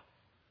rapha.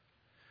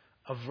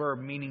 A verb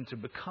meaning to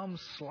become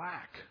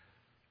slack,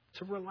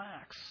 to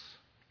relax,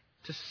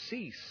 to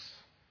cease,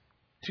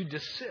 to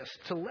desist,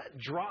 to let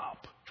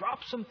drop.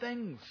 Drop some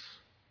things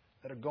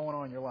that are going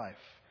on in your life.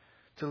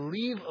 To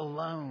leave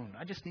alone.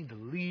 I just need to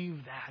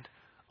leave that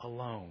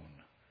alone.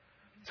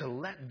 To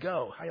let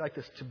go. How do you like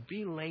this? To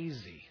be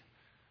lazy.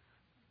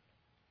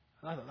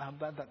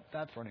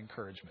 That for an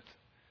encouragement.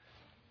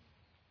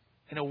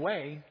 In a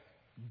way,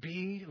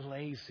 be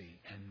lazy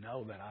and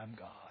know that I'm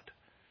God.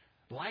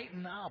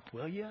 Lighten up,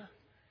 will you?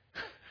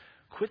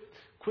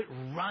 Quit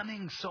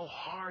running so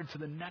hard to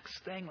the next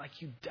thing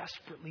like you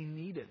desperately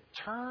need it.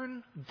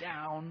 Turn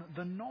down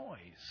the noise.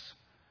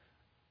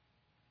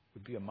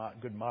 Would be a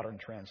good modern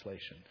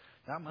translation.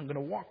 Now I'm going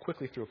to walk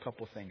quickly through a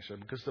couple of things here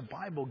because the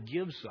Bible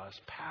gives us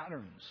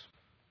patterns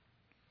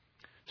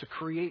to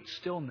create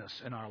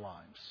stillness in our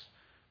lives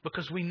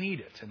because we need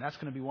it. And that's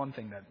going to be one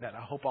thing that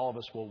I hope all of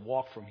us will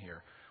walk from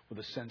here with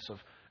a sense of,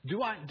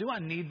 do I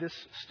need this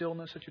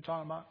stillness that you're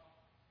talking about?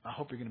 I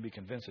hope you're going to be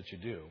convinced that you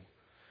do.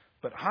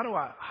 But how do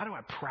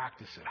I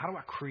practice it? How do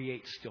I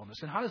create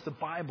stillness? And how does the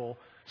Bible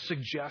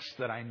suggest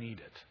that I need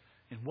it?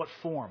 In what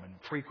form and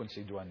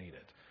frequency do I need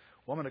it?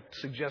 Well, I'm going to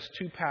suggest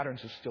two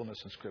patterns of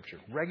stillness in Scripture.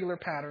 Regular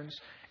patterns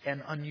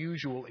and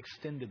unusual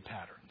extended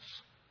patterns.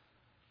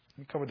 Let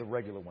me cover the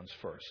regular ones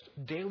first.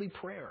 Daily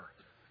prayer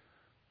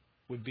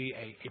would be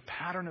a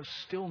pattern of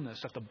stillness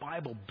that the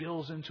Bible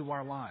builds into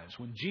our lives.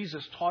 When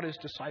Jesus taught His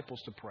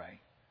disciples to pray,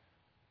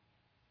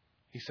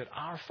 He said,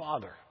 "Our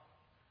Father,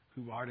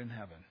 who art in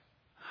heaven,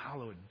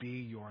 hallowed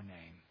be your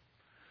name.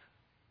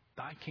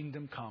 Thy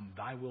kingdom come,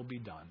 thy will be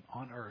done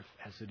on earth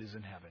as it is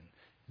in heaven.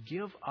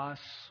 Give us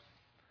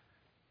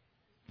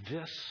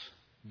this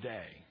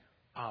day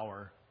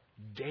our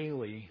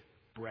daily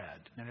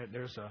bread." And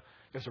there's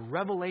a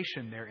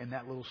revelation there in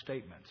that little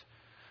statement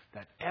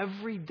that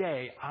every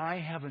day I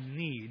have a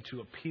need to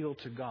appeal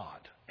to God.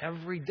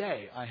 Every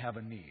day I have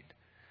a need.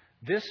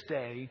 This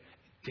day,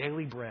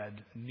 daily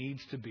bread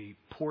needs to be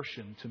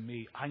portioned to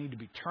me. I need to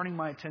be turning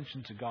my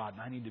attention to God,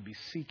 and I need to be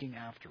seeking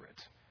after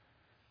it.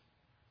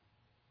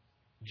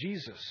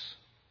 Jesus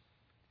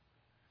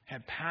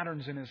had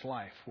patterns in His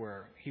life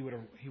where He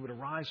would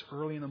arise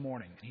early in the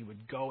morning and He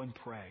would go and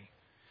pray.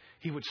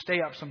 He would stay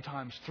up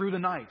sometimes through the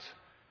night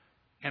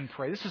and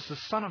pray. This is the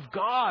Son of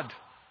God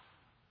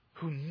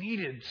who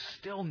needed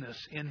stillness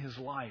in His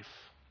life.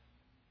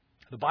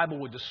 The Bible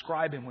would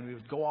describe Him when He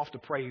would go off to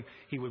pray.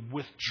 He would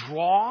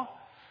withdraw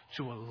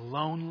to a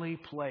lonely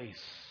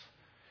place.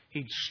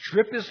 He'd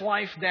strip His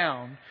life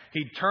down.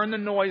 He'd turn the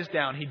noise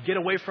down. He'd get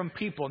away from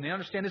people. And you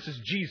understand, this is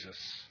Jesus.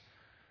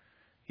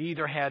 He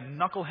either had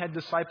knucklehead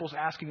disciples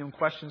asking Him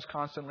questions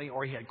constantly,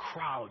 or He had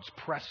crowds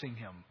pressing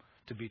Him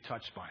to be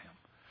touched by Him.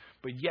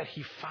 But yet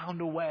He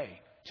found a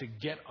way to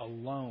get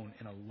alone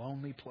in a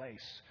lonely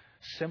place.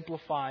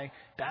 Simplify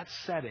that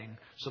setting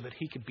so that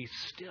He could be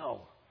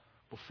still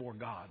before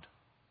God.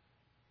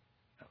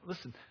 Now,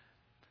 listen,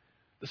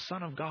 the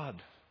Son of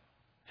God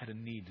had a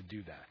need to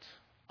do that.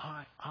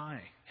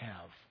 I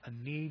have a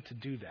need to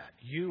do that.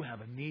 You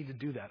have a need to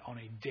do that on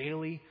a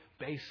daily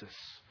basis.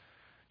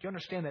 Do you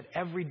understand that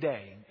every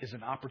day is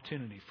an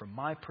opportunity from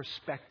my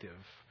perspective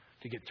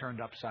to get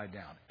turned upside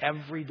down?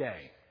 Every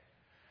day.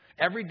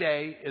 Every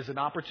day is an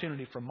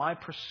opportunity for my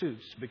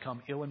pursuits to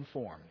become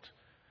ill-informed,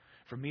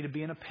 for me to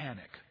be in a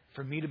panic,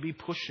 for me to be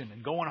pushing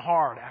and going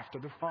hard after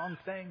the wrong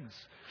things.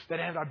 That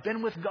had I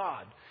been with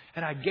God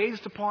and I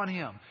gazed upon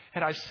Him,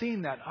 had I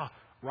seen that,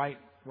 right,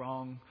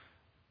 wrong,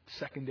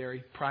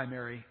 secondary,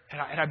 primary,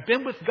 and I've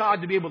been with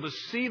God to be able to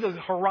see the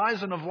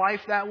horizon of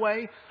life that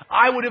way,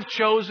 I would have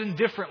chosen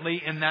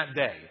differently in that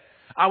day.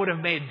 I would have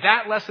made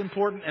that less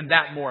important and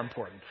that more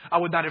important. I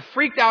would not have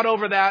freaked out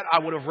over that. I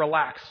would have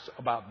relaxed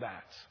about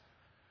that.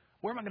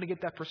 Where am I going to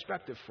get that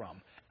perspective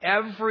from?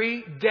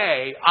 Every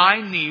day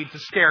I need to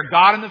stare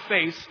God in the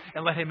face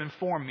and let Him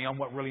inform me on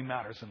what really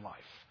matters in life.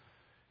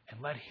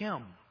 And let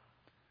Him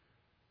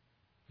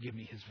give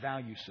me His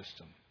value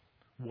system,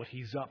 what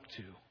He's up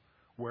to,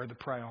 where the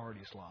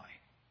priorities lie.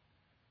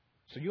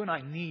 So you and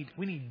I need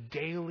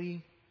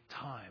daily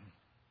time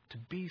to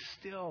be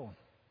still.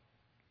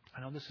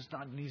 I know this is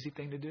not an easy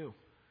thing to do.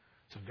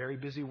 It's a very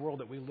busy world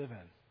that we live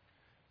in.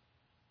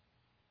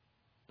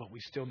 But we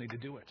still need to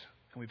do it.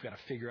 And we've got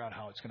to figure out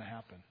how it's going to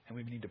happen. And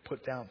we need to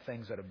put down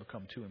things that have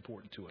become too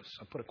important to us.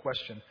 I'll put a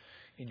question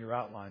in your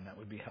outline that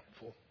would be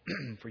helpful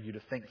for you to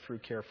think through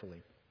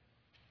carefully.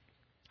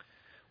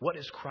 What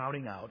is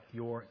crowding out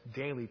your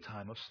daily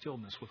time of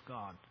stillness with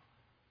God?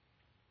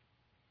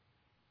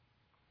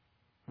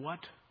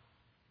 What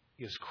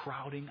is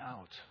crowding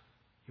out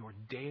your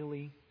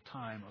daily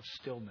time of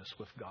stillness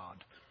with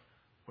God?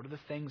 What are the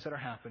things that are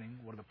happening?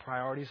 What are the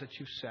priorities that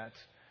you've set?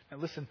 Now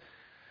listen,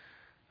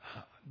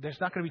 there's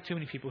not going to be too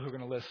many people who are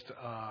going to list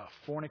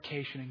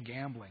fornication and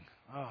gambling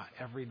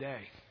every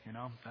day.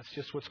 That's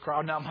just what's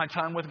crowding out my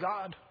time with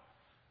God.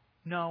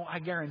 No, I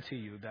guarantee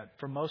you that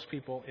for most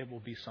people it will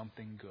be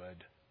something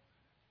good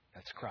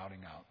that's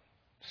crowding out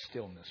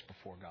stillness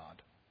before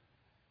God.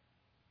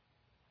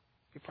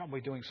 You're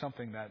probably doing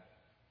something that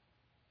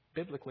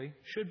biblically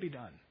should be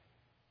done.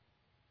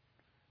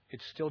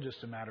 It's still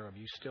just a matter of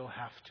you still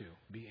have to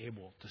be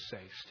able to say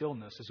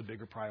stillness is a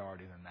bigger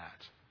priority than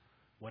that.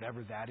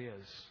 Whatever that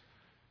is,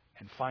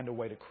 and find a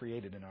way to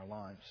create it in our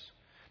lives.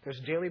 There's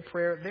daily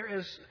prayer. There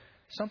is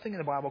something in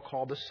the Bible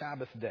called the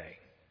Sabbath day.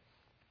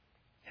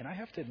 And I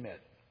have to admit,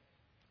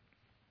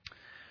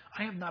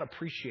 I have not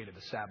appreciated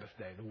the Sabbath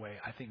day the way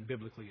I think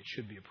biblically it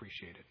should be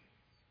appreciated.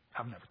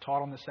 I've never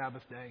taught on the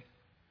Sabbath day.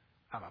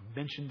 I've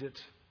mentioned it,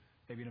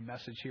 maybe in a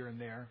message here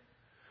and there.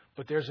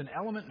 But there's an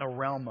element and a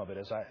realm of it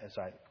as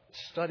I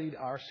studied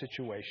our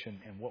situation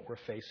and what we're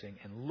facing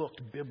and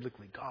looked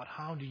biblically. God,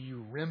 how do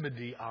you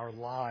remedy our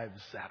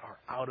lives that are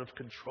out of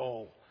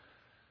control?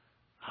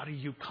 How do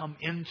you come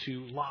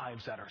into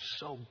lives that are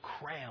so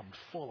crammed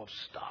full of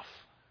stuff?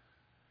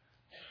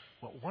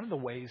 Well, one of the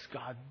ways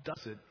God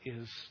does it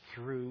is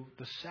through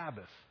the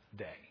Sabbath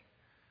day.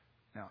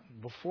 Now,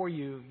 before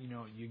you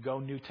go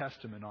New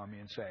Testament on me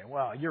and say,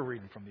 well, you're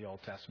reading from the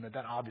Old Testament.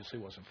 That obviously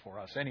wasn't for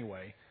us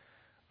anyway.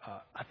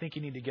 I think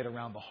you need to get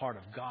around the heart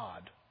of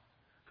God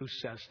who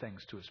says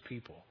things to His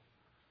people.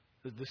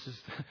 This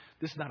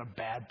is not a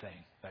bad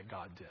thing that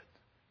God did.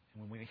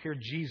 And when we hear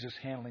Jesus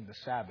handling the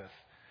Sabbath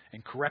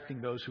and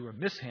correcting those who are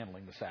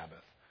mishandling the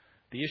Sabbath,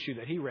 the issue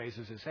that He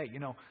raises is, hey,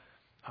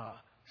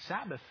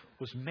 Sabbath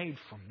was made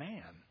for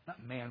man,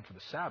 not man for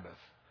the Sabbath.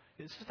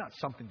 This is not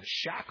something to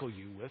shackle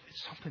you with.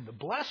 It's something to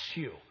bless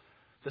you.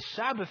 The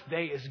Sabbath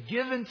day is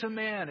given to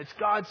man. It's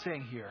God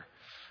saying here,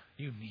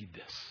 you need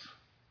this.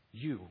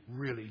 You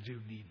really do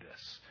need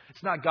this.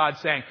 It's not God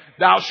saying,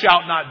 thou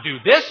shalt not do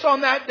this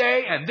on that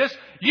day and this.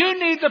 You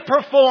need to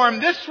perform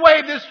this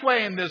way,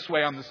 and this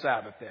way on the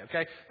Sabbath day.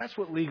 Okay? That's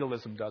what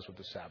legalism does with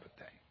the Sabbath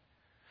day.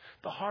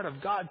 The heart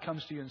of God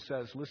comes to you and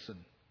says, listen,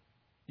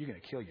 you're going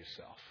to kill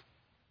yourself.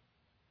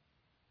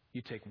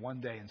 You take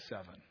one day in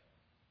 7.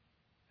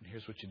 And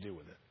here's what you do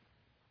with it.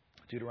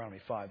 Deuteronomy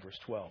 5, verse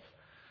 12.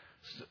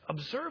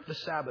 Observe the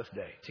Sabbath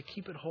day to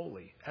keep it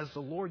holy, as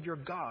the Lord your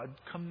God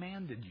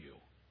commanded you.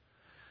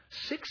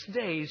 6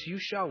 days you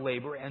shall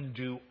labor and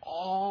do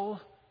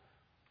all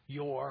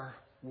your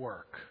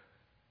work.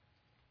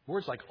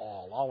 Words like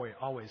all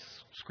always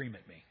scream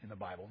at me in the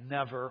Bible.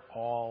 Never,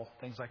 all,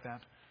 things like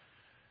that.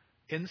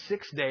 In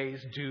 6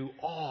 days, do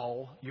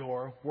all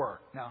your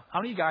work. Now, how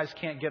many of you guys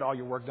can't get all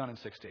your work done in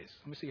 6 days?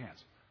 Let me see your hands.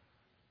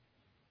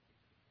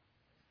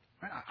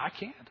 I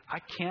can't. I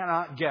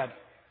cannot get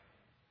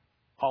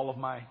all of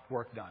my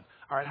work done.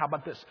 All right, how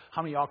about this?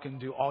 How many of y'all can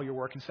do all your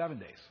work in 7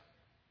 days?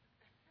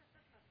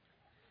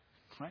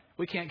 Right?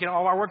 We can't get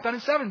all of our work done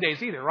in 7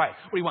 days either, right?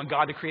 What, do you want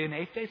God to create an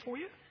 8th day for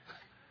you?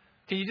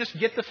 Can you just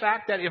get the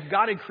fact that if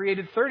God had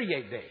created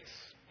 38 days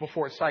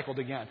before it cycled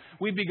again,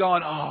 we'd be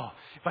going, oh,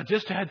 if I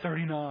just had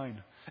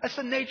 39. That's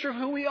the nature of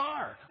who we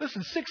are.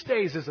 Listen, 6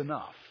 days is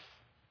enough.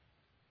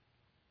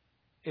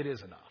 It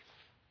is enough.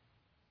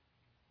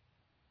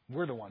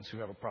 We're the ones who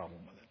have a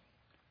problem with it.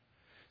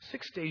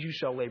 6 days you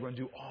shall labor and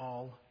do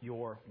all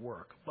your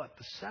work. But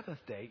the 7th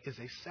day is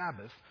a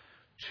Sabbath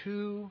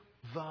to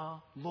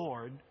the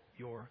Lord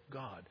your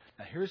God.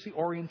 Now here's the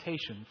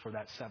orientation for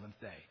that 7th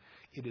day.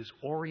 It is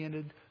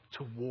oriented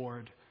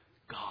toward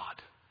God.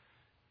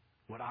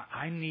 What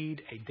I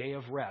need a day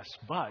of rest,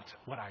 but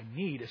what I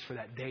need is for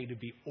that day to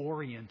be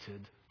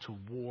oriented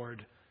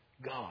toward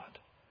God.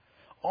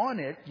 On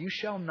it you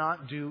shall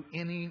not do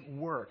any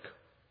work.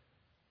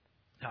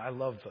 Now I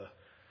love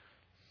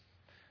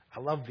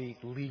the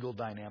legal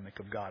dynamic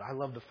of God. I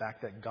love the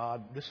fact that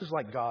this is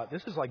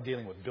like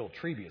dealing with Bill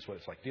Treby is what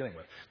it's like dealing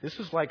with. This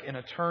is like an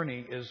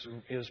attorney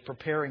is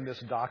preparing this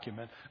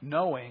document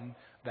knowing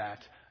that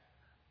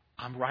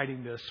I'm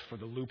writing this for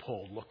the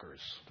loophole lookers,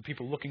 the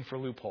people looking for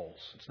loopholes.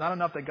 It's not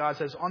enough that God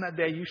says, on that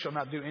day you shall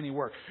not do any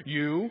work.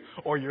 You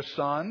or your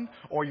son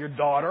or your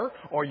daughter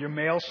or your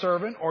male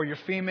servant or your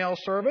female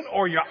servant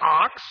or your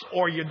ox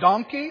or your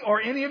donkey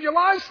or any of your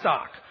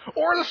livestock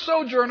or the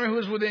sojourner who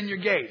is within your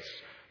gates.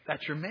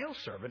 That your male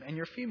servant and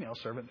your female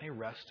servant may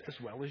rest as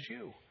well as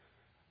you.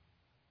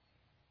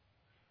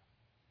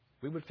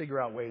 We would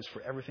figure out ways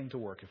for everything to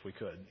work if we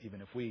could,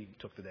 even if we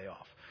took the day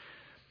off.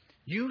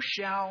 You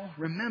shall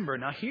remember.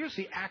 Now here's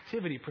the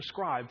activity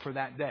prescribed for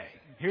that day.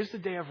 Here's the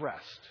day of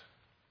rest.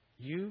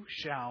 You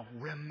shall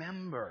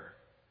remember.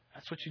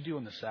 That's what you do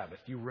on the Sabbath.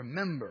 You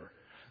remember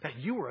that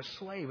you were a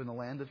slave in the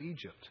land of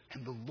Egypt.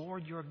 And the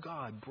Lord your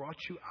God brought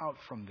you out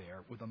from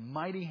there with a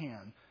mighty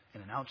hand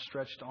and an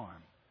outstretched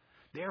arm.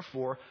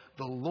 Therefore,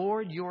 the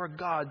Lord your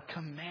God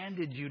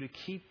commanded you to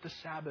keep the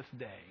Sabbath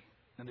day.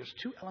 Now, there's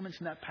two elements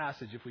in that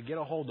passage. If we get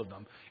a hold of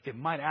them, it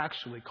might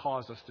actually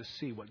cause us to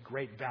see what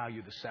great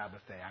value the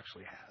Sabbath day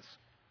actually has.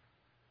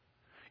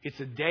 It's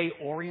a day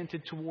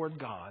oriented toward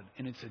God,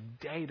 and it's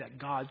a day that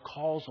God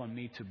calls on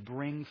me to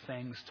bring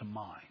things to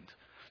mind,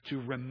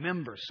 to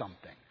remember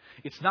something.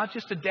 It's not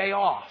just a day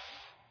off,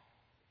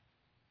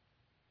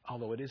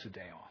 although it is a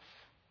day off.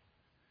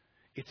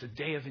 It's a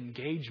day of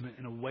engagement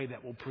in a way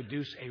that will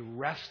produce a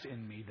rest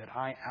in me that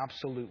I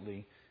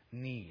absolutely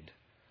need.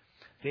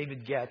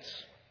 David Getz,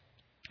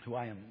 who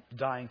I am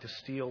dying to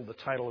steal the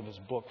title of his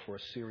book for a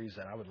series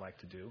that I would like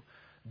to do,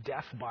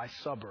 Death by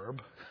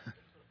Suburb,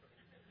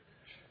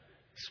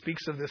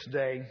 speaks of this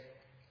day.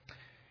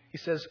 He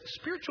says,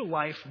 spiritual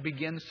life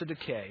begins to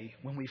decay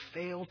when we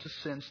fail to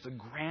sense the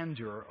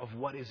grandeur of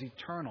what is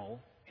eternal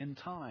in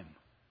time.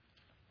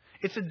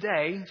 It's a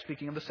day,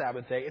 speaking of the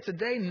Sabbath day, it's a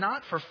day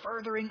not for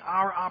furthering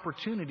our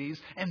opportunities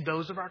and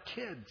those of our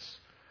kids,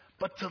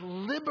 but to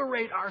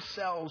liberate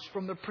ourselves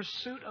from the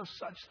pursuit of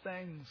such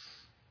things.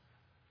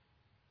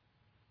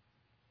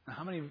 Now,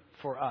 how many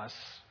for us,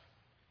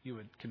 you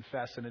would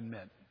confess and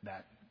admit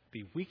that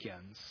the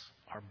weekends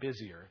are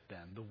busier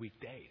than the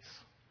weekdays.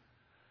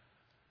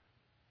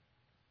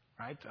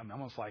 Right? I'm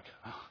almost like,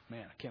 oh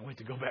man, I can't wait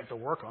to go back to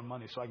work on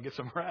Monday so I can get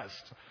some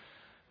rest.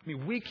 I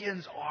mean,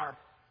 weekends are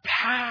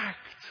packed.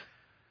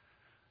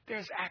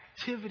 There's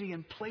activity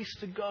and place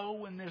to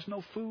go, and there's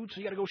no food,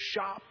 so you got to go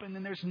shop, and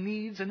then there's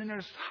needs, and then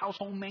there's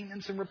household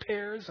maintenance and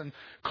repairs, and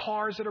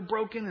cars that are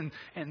broken,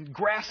 and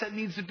grass that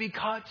needs to be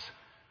cut,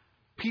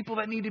 people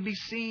that need to be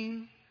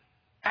seen,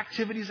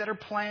 activities that are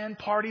planned,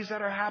 parties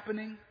that are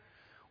happening.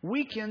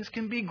 Weekends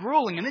can be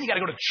grueling, and then you got to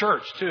go to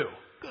church too.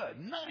 Good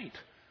night.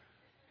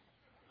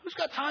 Who's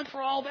got time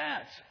for all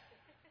that?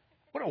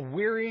 What a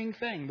wearying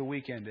thing the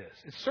weekend is.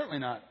 It's certainly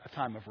not a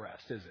time of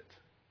rest, is it?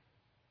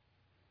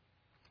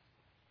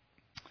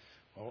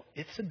 Well,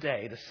 it's a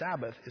day, the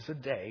Sabbath is a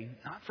day,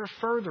 not for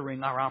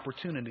furthering our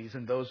opportunities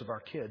and those of our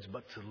kids,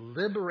 but to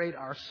liberate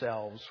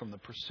ourselves from the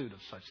pursuit of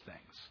such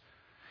things.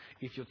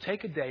 If you'll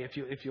take a day,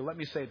 if you let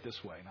me say it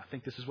this way, and I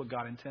think this is what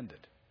God intended.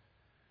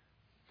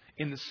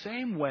 In the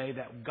same way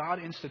that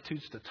God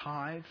institutes the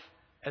tithe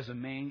as a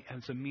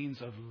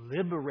means of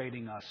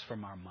liberating us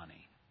from our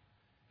money.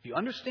 If you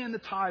understand the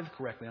tithe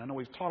correctly, I know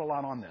we've taught a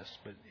lot on this,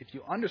 but if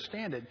you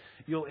understand it,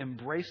 you'll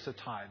embrace the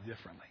tithe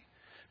differently.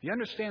 If you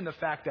understand the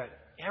fact that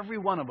every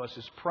one of us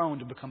is prone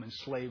to become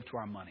enslaved to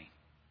our money,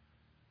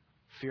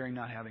 fearing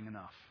not having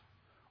enough,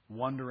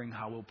 wondering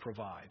how we'll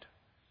provide.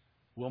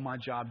 Will my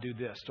job do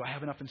this? Do I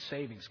have enough in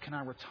savings? Can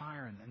I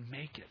retire and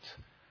make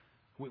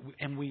it?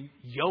 And we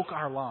yoke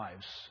our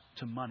lives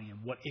to money and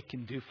what it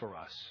can do for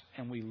us.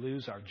 And we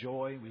lose our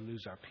joy. We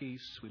lose our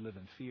peace. We live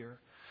in fear.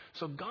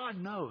 So God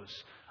knows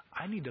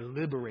I need to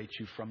liberate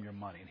you from your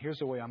money. And here's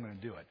the way I'm going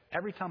to do it.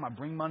 Every time I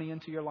bring money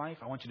into your life,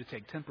 I want you to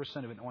take 10%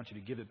 of it and I want you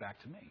to give it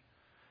back to me.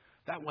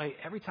 That way,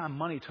 every time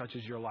money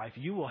touches your life,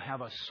 you will have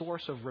a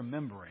source of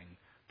remembering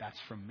that's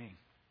from me.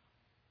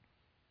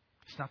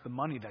 It's not the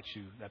money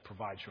that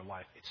provides your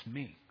life. It's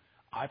me.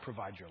 I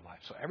provide your life.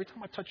 So every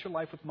time I touch your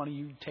life with money,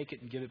 you take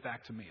it and give it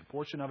back to me. A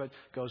portion of it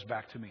goes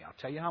back to me. I'll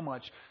tell you how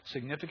much,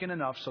 significant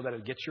enough so that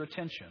it gets your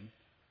attention.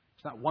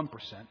 It's not 1%,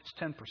 it's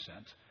 10%.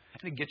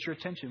 And it gets your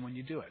attention when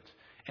you do it.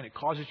 And it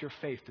causes your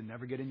faith to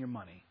never get in your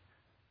money,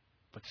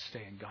 but to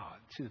stay in God.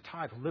 See, the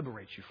tithe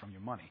liberates you from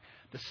your money.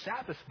 The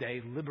Sabbath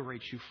day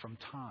liberates you from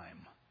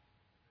time.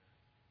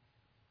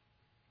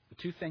 The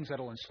two things that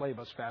will enslave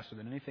us faster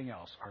than anything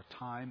else are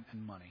time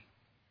and money.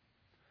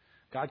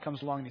 God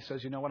comes along and He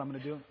says, you know what I'm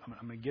going to do?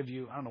 I'm going to give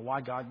you, I don't know why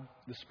God,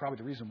 this is probably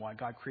the reason why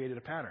God created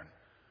a pattern.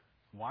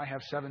 Why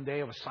have 7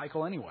 days of a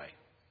cycle anyway?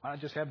 Why not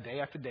just have day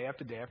after day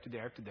after day after day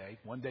after day?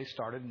 One day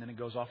started and then it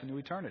goes off into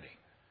eternity.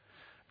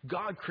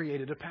 God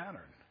created a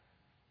pattern.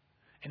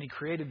 And He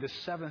created the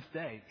seventh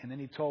day. And then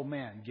He told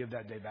man, give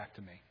that day back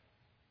to me.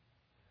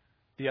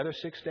 The other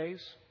 6 days,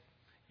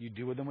 you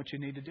do with them what you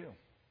need to do.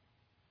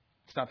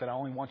 It's not that I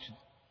only want you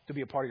to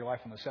be a part of your life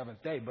on the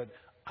seventh day, but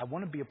I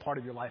want to be a part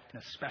of your life in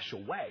a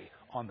special way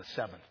on the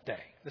seventh day.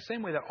 The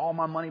same way that all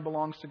my money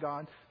belongs to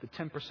God, the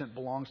 10%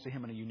 belongs to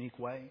Him in a unique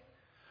way.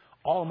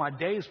 All of my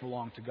days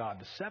belong to God.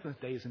 The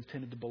seventh day is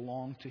intended to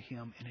belong to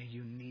Him in a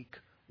unique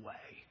way.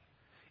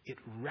 It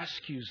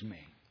rescues me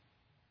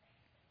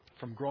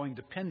from growing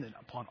dependent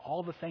upon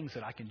all the things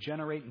that I can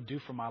generate and do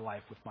for my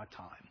life with my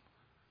time.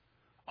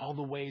 All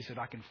the ways that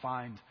I can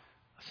find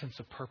a sense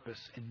of purpose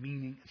and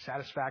meaning and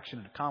satisfaction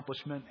and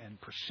accomplishment and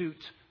pursuit,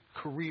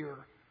 career.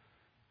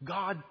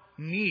 God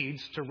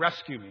needs to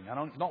rescue me.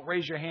 Now, don't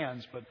raise your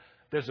hands, but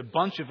there's a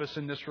bunch of us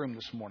in this room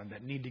this morning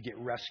that need to get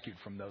rescued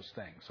from those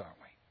things, aren't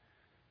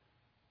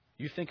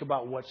we? You think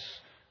about what's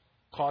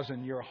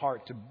causing your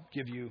heart to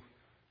give you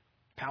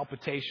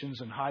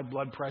palpitations and high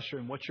blood pressure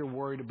and what you're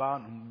worried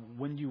about and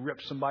when you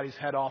ripped somebody's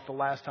head off the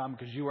last time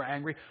because you were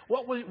angry.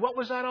 What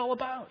was that all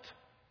about?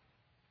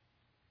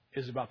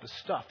 It's about the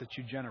stuff that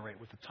you generate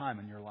with the time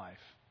in your life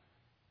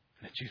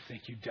that you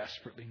think you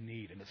desperately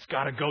need. And it's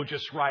got to go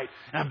just right.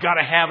 And I've got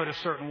to have it a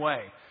certain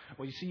way.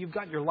 Well, you see, you've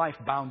got your life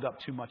bound up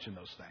too much in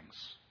those things.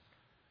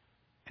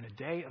 And a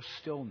day of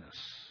stillness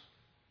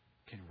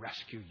can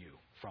rescue you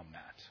from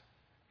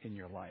that in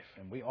your life.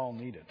 And we all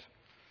need it.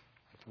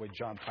 That's the way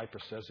John Piper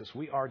says this.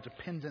 We are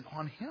dependent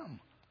on Him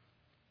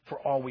for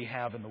all we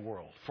have in the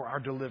world, for our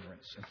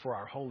deliverance and for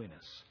our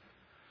holiness.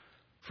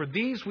 For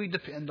these we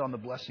depend on the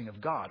blessing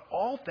of God.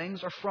 All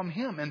things are from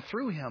Him and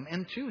through Him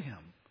and to Him.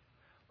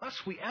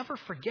 Lest we ever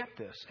forget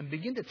this and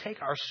begin to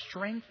take our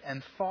strength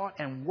and thought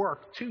and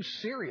work too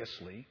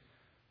seriously,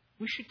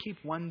 we should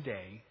keep one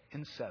day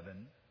in 7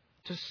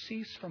 to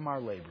cease from our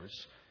labors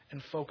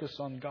and focus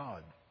on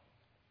God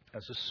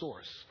as the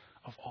source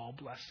of all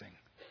blessing.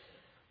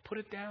 Put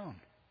it down.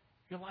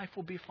 Your life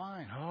will be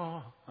fine.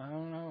 Oh, I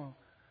don't know.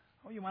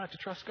 Oh, you might have to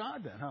trust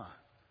God then, huh?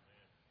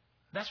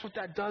 That's what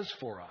that does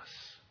for us.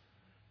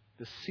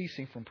 The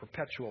ceasing from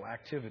perpetual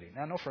activity.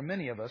 Now, I know for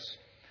many of us,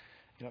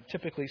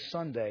 typically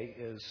Sunday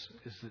is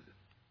the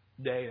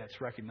day that's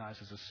recognized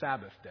as a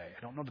Sabbath day.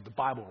 I don't know that the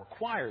Bible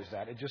requires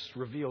that. It just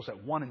reveals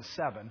that 1 and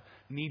 7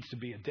 needs to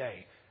be a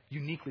day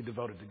uniquely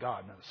devoted to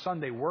God. Now,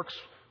 Sunday works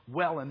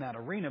well in that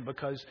arena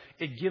because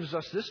it gives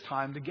us this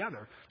time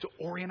together to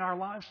orient our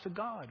lives to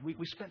God. We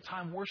spent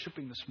time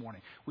worshiping this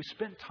morning. We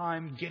spent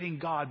time getting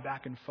God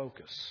back in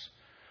focus.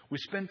 We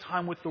spend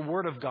time with the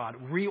Word of God,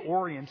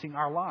 reorienting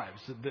our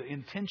lives. The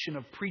intention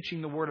of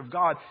preaching the Word of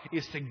God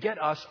is to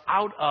get us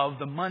out of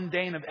the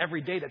mundane of every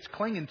day that's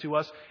clinging to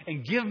us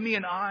and give me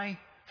an eye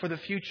for the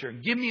future.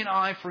 Give me an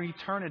eye for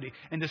eternity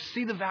and to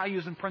see the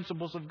values and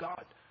principles of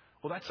God.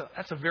 Well,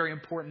 that's a very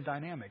important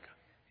dynamic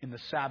in the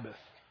Sabbath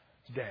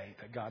day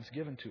that God's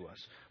given to us.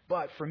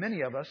 But for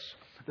many of us,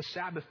 the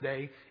Sabbath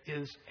day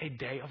is a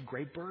day of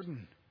great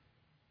burden.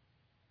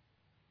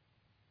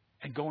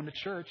 And going to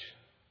church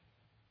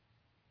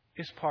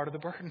is part of the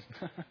burden.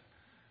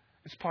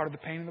 It's part of the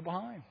pain in the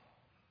behind.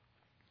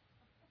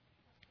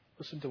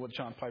 Listen to what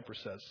John Piper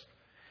says.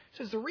 He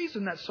says, the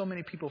reason that so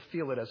many people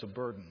feel it as a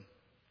burden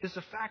is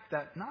the fact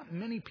that not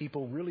many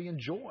people really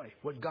enjoy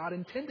what God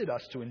intended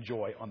us to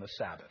enjoy on the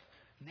Sabbath,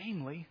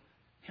 namely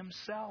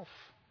Himself.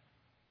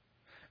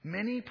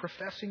 Many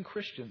professing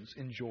Christians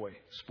enjoy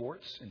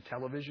sports and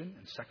television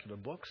and secular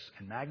books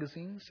and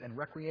magazines and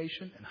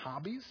recreation and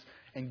hobbies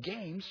and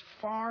games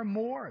far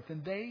more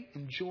than they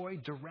enjoy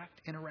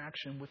direct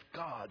interaction with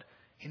God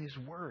in His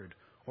Word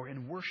or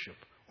in worship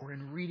or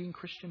in reading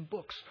Christian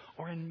books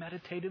or in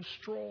meditative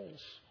strolls.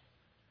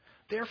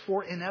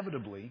 Therefore,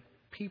 inevitably,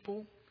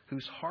 people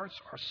whose hearts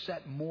are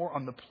set more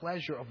on the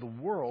pleasure of the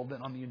world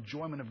than on the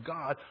enjoyment of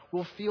God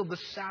will feel the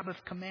Sabbath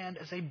command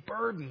as a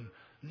burden,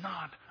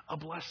 not a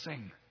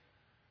blessing.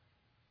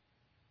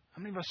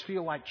 How many of us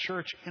feel like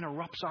church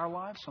interrupts our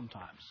lives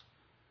sometimes?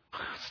 I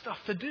got stuff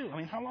to do. I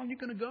mean, how long are you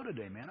going to go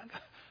today, man? I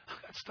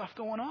got stuff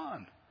going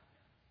on.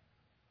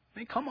 I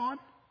mean, come on.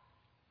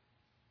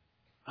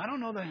 I don't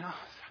know that.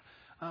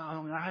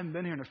 I haven't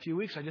been here in a few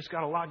weeks. I just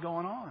got a lot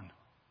going on.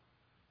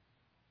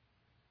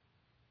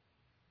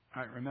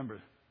 All right,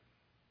 remember.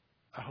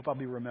 I hope I'll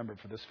be remembered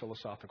for this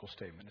philosophical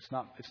statement.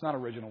 It's not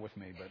original with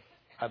me, but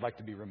I'd like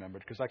to be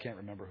remembered because I can't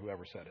remember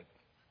whoever said it.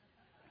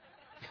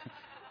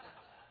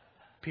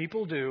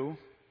 People do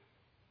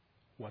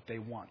what they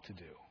want to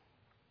do.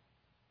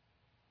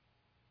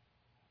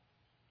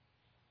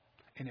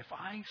 And if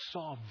I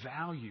saw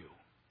value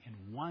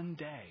in one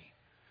day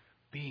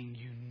being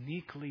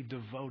uniquely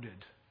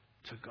devoted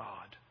to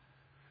God,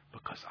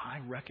 because I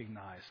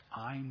recognize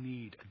I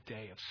need a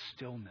day of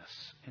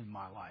stillness in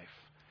my life,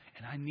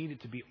 and I need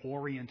it to be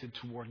oriented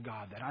toward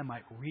God, that I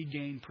might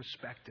regain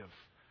perspective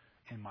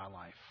in my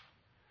life,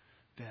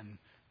 then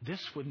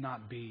this would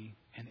not be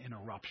an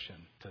interruption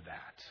to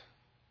that.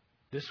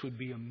 This would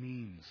be a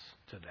means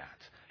to that.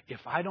 If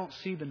I don't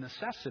see the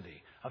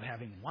necessity of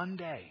having one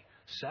day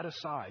set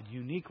aside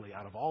uniquely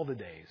out of all the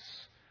days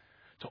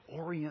to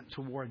orient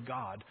toward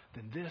God,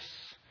 then this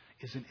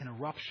is an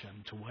interruption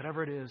to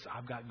whatever it is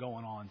I've got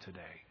going on today.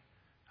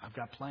 I've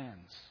got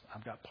plans.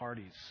 I've got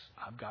parties.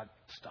 I've got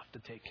stuff to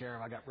take care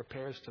of. I've got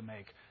repairs to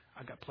make.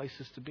 I've got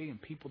places to be and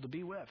people to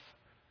be with.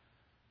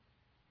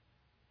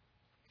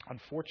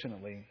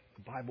 Unfortunately,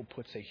 the Bible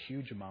puts a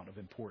huge amount of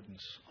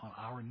importance on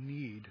our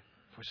need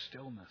for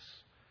stillness.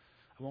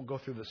 I won't go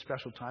through the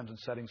special times and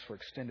settings for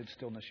extended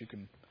stillness. You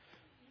can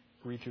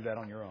read through that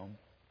on your own.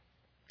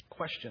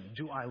 Question: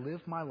 do I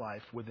live my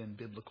life within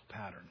biblical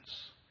patterns?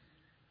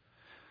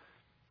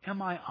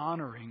 Am I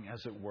honoring,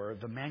 as it were,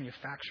 the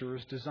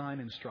manufacturer's design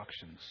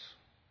instructions?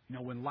 You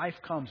know, when life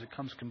comes, it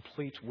comes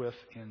complete with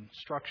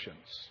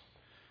instructions.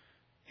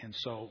 And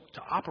so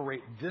to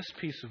operate this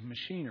piece of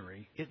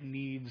machinery, it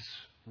needs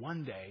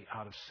one day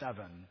out of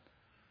 7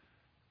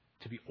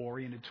 to be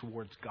oriented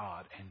towards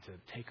God and to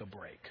take a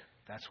break.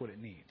 That's what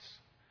it needs.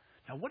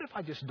 Now, what if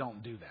I just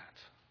don't do that?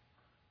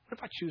 What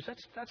if I choose?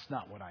 That's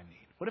not what I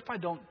need. What if I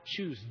don't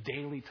choose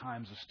daily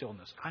times of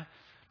stillness?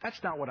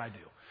 That's not what I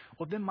do.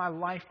 Well, then my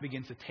life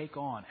begins to take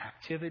on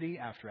activity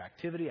after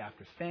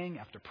thing,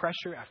 after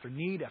pressure, after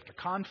need, after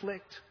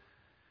conflict.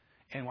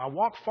 And I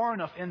walk far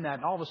enough in that,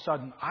 and all of a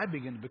sudden, I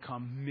begin to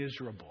become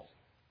miserable.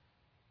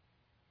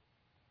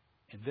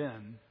 And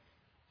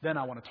then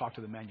I want to talk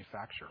to the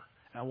manufacturer,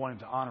 and I want him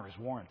to honor his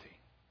warranty.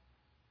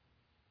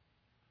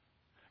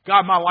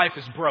 God, my life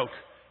is broke.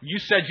 You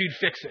said you'd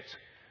fix it.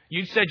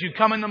 You said you'd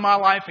come into my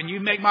life, and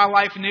you'd make my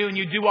life new, and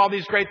you'd do all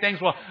these great things.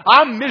 Well,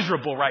 I'm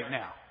miserable right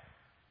now.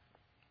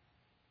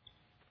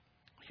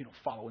 You don't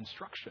follow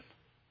instruction.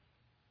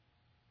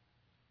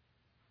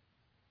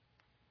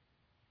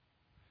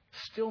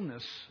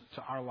 Stillness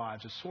to our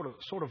lives is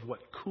sort of what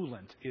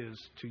coolant is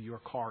to your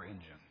car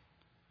engine.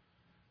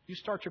 You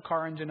start your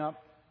car engine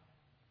up,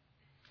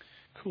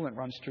 coolant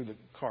runs through the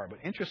car. But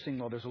interesting,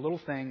 though, there's a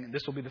little thing.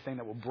 This will be the thing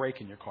that will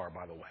break in your car,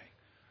 by the way.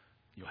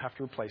 You'll have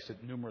to replace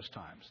it numerous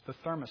times. The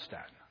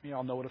thermostat. You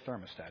all know what a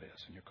thermostat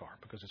is in your car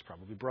because it's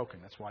probably broken.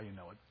 That's why you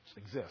know it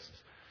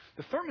exists.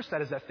 The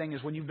thermostat is that thing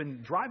is when you've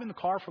been driving the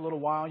car for a little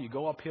while, you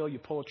go uphill, you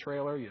pull a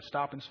trailer, you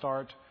stop and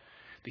start.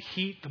 The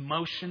heat, the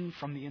motion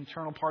from the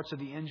internal parts of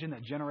the engine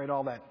that generate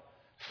all that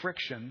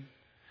friction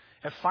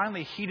have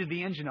finally heated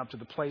the engine up to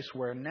the place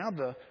where now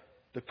the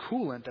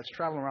coolant that's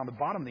traveling around the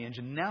bottom of the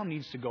engine now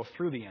needs to go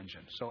through the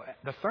engine. So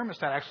the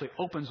thermostat actually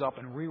opens up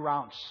and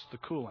reroutes the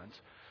coolant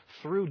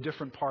through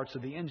different parts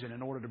of the engine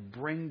in order to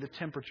bring the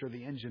temperature of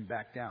the engine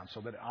back down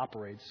so that it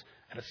operates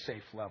at a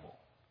safe level.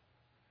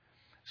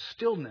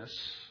 Stillness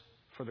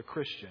for the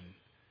Christian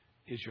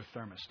is your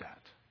thermostat.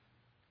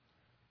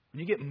 When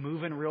you get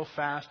moving real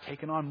fast,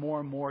 taking on more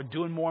and more,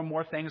 doing more and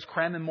more things,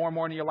 cramming more and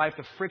more into your life,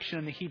 the friction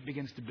and the heat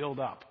begins to build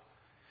up.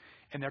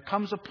 And there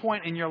comes a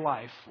point in your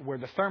life where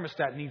the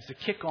thermostat needs to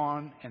kick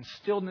on and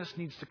stillness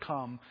needs to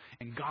come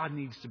and God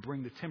needs to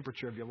bring the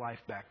temperature of your life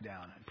back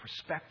down and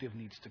perspective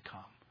needs to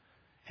come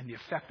and the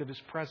effect of His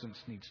presence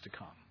needs to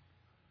come.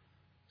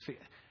 See,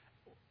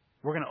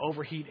 we're going to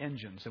overheat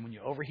engines, and when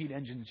you overheat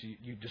engines,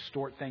 you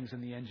distort things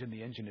in the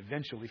engine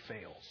eventually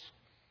fails.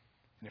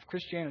 And if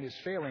Christianity is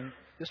failing,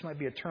 this might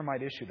be a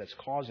termite issue that's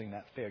causing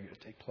that failure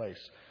to take place.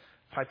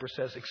 Piper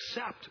says,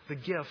 accept the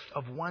gift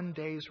of one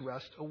day's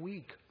rest a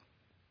week.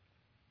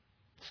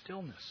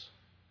 Stillness.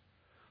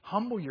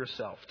 Humble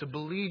yourself to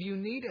believe you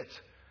need it.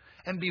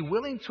 And be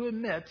willing to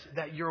admit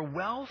that your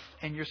wealth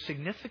and your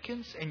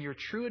significance and your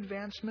true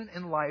advancement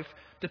in life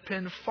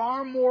depend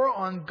far more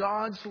on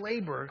God's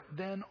labor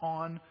than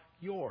on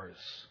yours.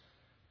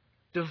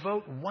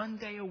 Devote one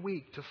day a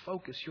week to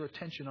focus your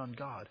attention on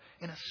God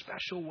in a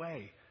special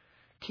way.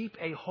 Keep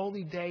a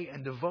holy day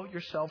and devote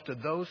yourself to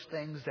those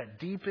things that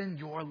deepen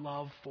your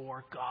love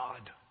for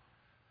God.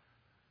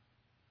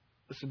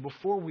 Listen,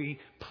 before we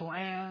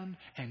plan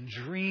and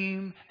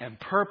dream and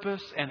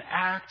purpose and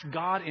act,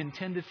 God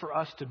intended for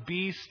us to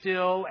be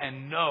still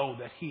and know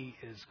that He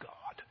is God.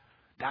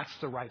 That's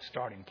the right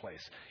starting place.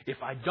 If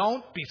I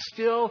don't be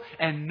still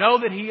and know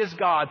that He is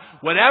God,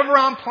 whatever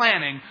I'm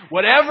planning,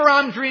 whatever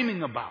I'm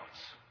dreaming about,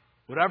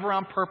 whatever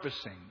I'm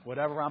purposing,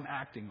 whatever I'm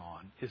acting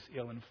on is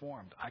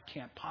ill-informed. I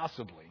can't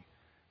possibly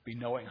be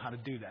knowing how to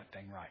do that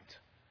thing right.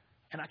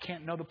 And I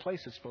can't know the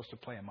place it's supposed to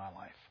play in my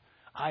life.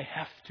 I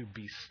have to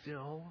be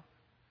still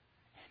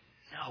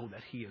and know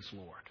that He is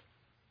Lord.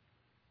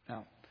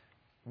 Now,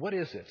 what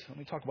is it? Let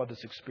me talk about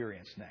this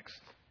experience next.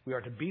 We are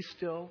to be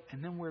still,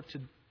 and then we're to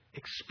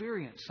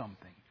experience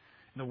something.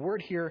 And the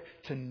word here,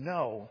 to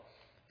know,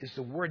 is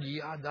the word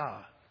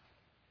yada.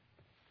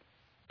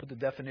 Put the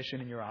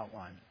definition in your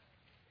outline.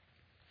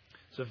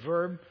 It's a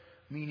verb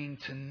meaning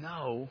to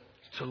know,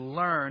 to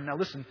learn. Now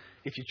listen,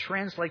 if you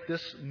translate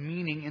this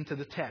meaning into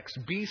the text,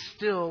 be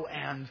still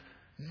and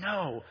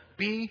know.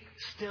 Be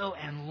still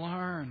and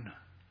learn.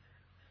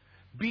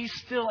 Be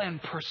still and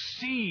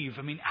perceive.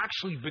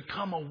 Actually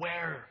become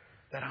aware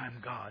that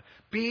I'm God.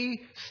 Be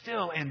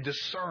still and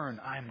discern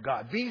I am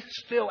God. Be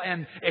still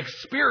and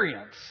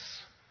experience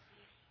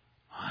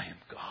I am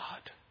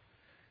God.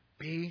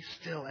 Be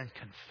still and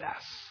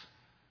confess.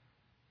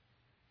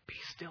 Be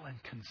still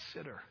and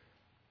consider.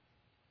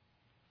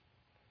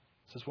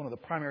 It says one of the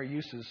primary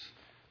uses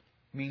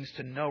means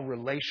to know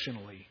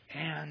relationally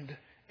and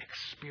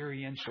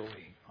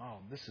experientially. Oh,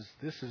 this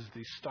is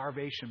the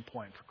starvation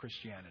point for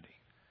Christianity.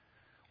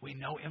 We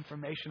know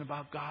information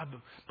about God,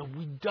 but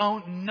we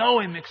don't know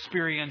Him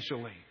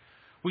experientially.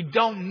 We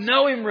don't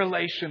know Him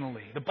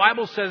relationally. The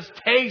Bible says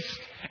taste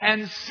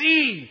and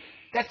see.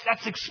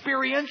 That's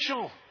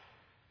experiential.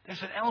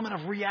 There's an element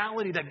of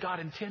reality that God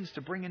intends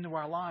to bring into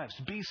our lives.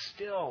 Be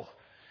still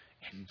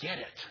and get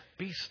it.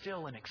 Be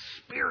still and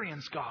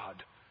experience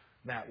God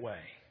that way.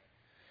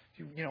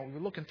 We're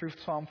looking through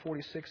Psalm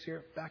 46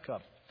 here. Back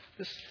up.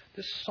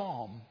 This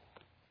psalm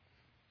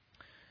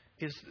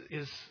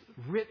is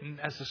written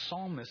as the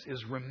psalmist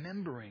is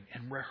remembering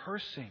and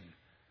rehearsing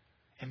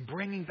and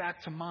bringing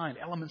back to mind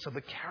elements of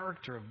the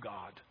character of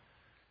God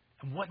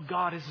and what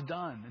God has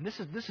done. And this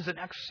is an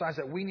exercise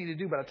that we need to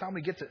do. By the time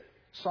we get to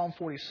Psalm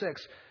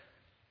 46,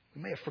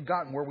 we may have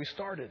forgotten where we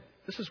started.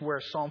 This is where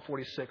Psalm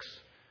 46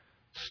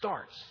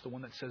 starts. The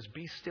one that says,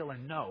 be still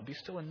and know. Be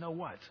still and know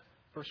what?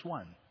 Verse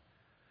 1.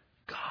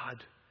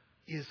 God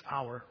is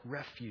our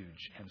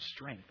refuge and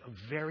strength,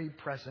 a very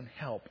present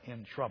help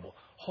in trouble.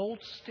 Hold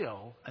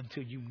still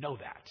until you know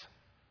that.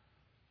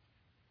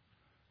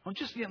 Don't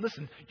just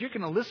listen. You're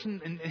going to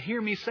listen and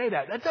hear me say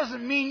that. That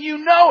doesn't mean you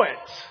know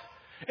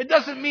it. It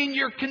doesn't mean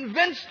you're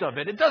convinced of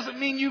it. It doesn't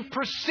mean you've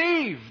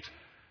perceived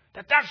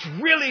that that's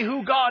really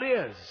who God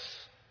is.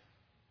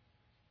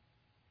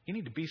 You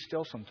need to be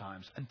still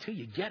sometimes until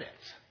you get it.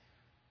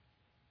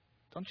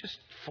 Don't just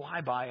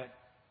fly by it,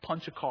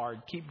 punch a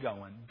card, keep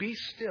going. Be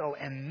still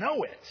and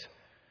know it.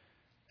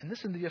 And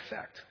listen to the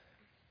effect.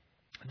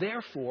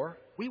 Therefore,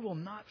 we will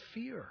not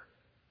fear.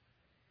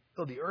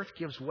 Though the earth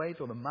gives way,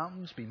 though the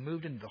mountains be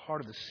moved into the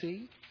heart of the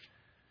sea,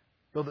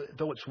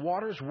 though its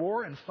waters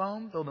roar and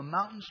foam, though the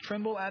mountains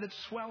tremble at its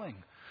swelling,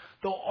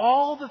 though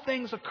all the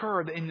things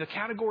occur in the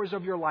categories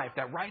of your life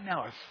that right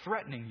now are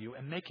threatening you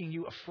and making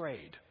you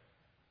afraid,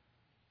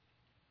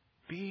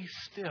 be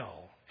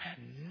still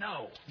and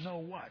know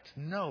what?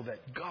 Know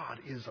that God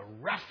is a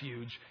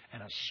refuge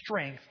and a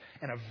strength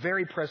and a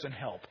very present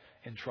help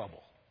in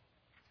trouble.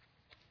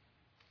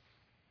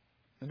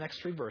 The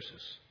next 3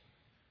 verses.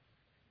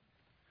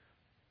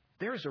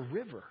 There is a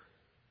river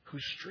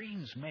whose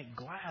streams make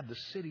glad the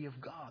city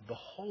of God, the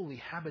holy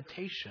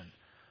habitation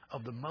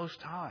of the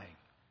Most High.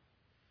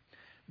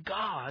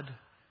 God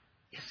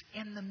is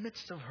in the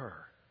midst of her.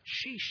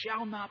 She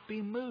shall not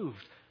be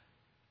moved.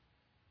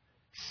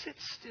 Sit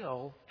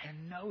still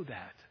and know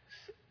that.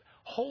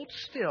 Hold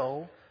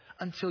still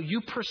until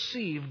you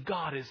perceive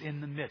God is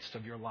in the midst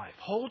of your life.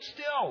 Hold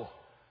still.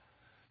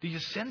 Do you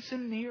sense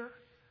Him near?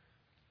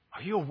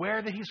 Are you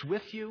aware that He's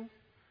with you?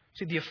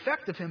 See, the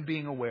effect of Him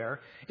being aware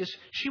is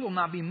she will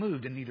not be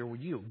moved, and neither will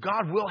you.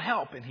 God will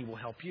help, and He will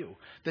help you.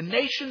 The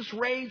nations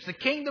rage, the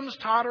kingdoms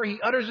totter. He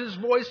utters His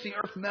voice, the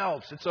earth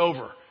melts. It's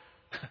over.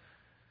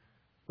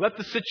 Let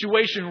the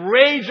situation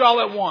rage all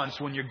at once.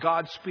 When your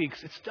God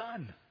speaks, it's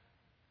done.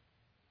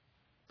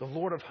 The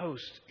Lord of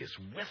hosts is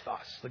with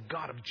us. The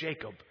God of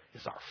Jacob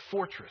is our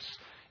fortress.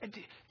 And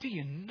do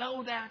you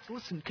know that?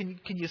 Listen, can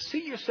you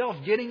see yourself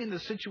getting into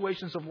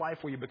situations of life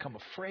where you become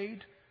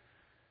afraid,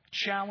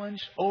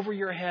 challenged, over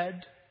your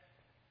head?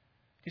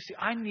 You see,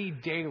 I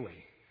need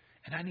daily,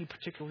 and I need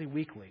particularly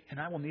weekly, and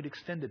I will need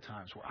extended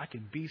times where I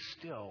can be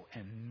still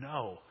and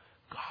know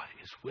God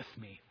is with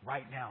me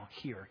right now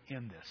here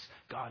in this.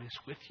 God is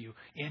with you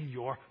in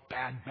your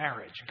bad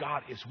marriage.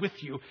 God is with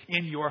you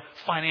in your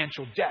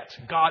financial debts.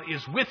 God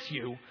is with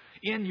you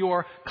in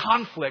your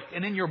conflict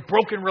and in your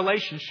broken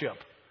relationship.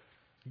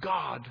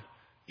 God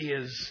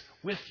is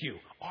with you.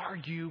 Are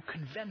you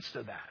convinced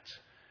of that?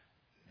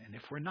 And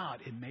if we're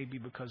not, it may be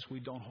because we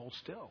don't hold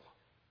still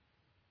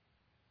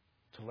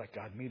to let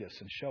God meet us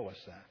and show us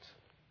that.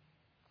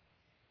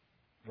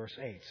 Verse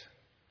 8.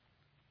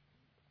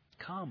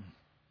 Come,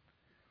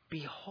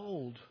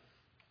 behold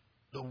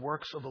the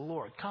works of the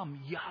Lord.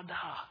 Come, yada.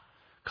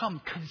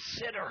 Come,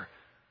 consider.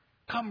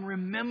 Come,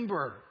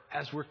 remember,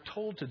 as we're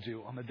told to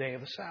do on the day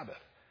of the Sabbath.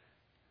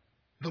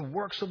 The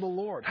works of the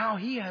Lord. How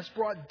He has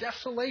brought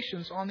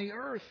desolations on the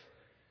earth.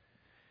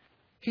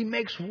 He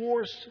makes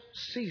wars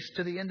cease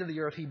to the end of the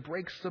earth. He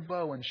breaks the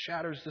bow and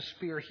shatters the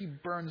spear. He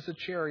burns the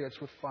chariots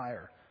with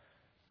fire.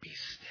 Be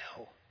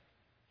still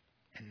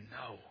and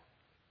know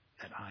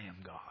that I am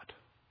God.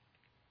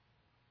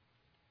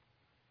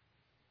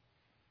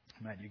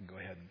 Matt, you can go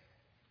ahead and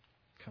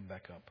come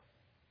back up.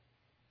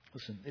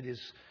 Listen, it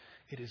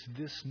is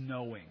this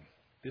knowing,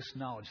 this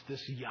knowledge,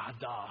 this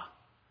yada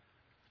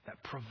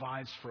that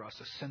provides for us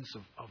a sense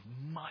of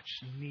much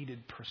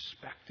needed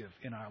perspective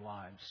in our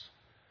lives.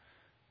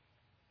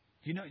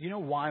 You know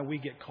why we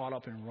get caught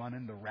up in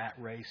running the rat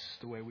race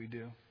the way we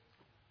do?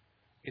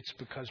 It's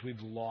because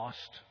we've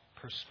lost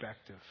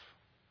perspective.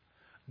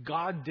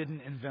 God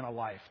didn't invent a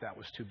life that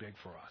was too big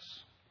for us.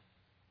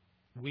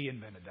 We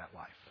invented that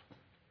life.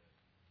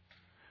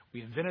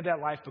 We invented that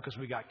life because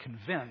we got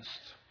convinced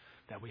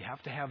that we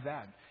have to have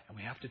that, and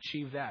we have to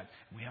achieve that,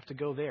 and we have to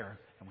go there,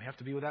 and we have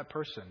to be with that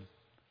person.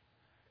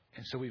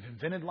 And so we've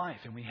invented life,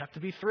 and we have to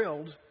be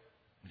thrilled.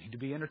 We need to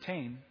be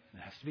entertained.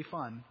 It has to be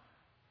fun.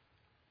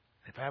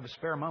 If I have a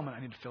spare moment, I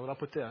need to fill it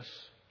up with this.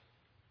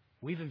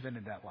 We've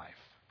invented that life,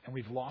 and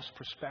we've lost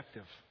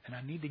perspective. And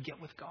I need to get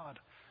with God.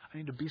 I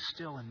need to be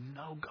still and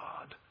know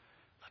God.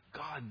 Let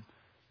God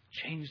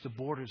change the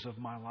borders of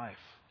my life.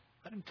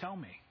 Let Him tell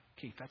me,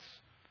 Keith, that's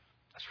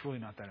really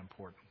not that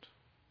important.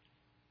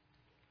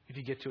 If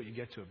you get to it, you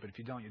get to it. But if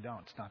you don't, you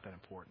don't. It's not that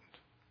important.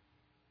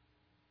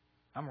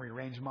 I'm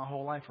rearranging my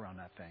whole life around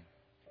that thing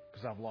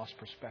because I've lost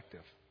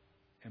perspective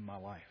in my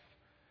life.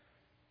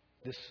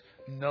 This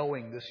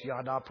knowing, this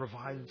yada,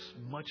 provides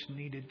much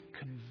needed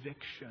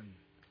conviction.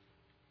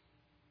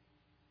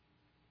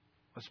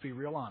 Let's be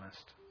real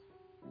honest.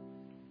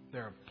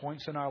 There are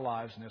points in our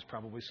lives, and there's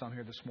probably some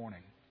here this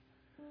morning,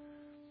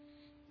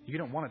 you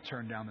don't want to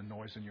turn down the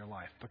noise in your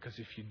life, because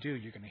if you do,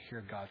 you're going to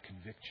hear God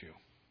convict you.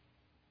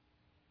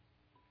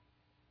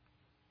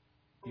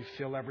 You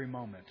fill every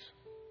moment.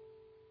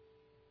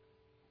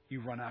 You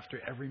run after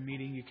every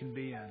meeting you can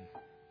be in.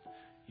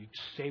 You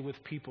stay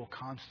with people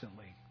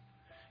constantly.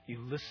 You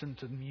listen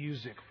to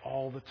music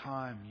all the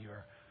time.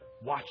 You're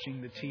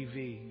watching the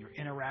TV. You're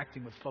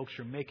interacting with folks.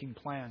 You're making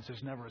plans.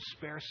 There's never a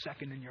spare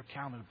second in your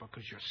calendar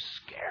because you're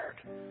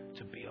scared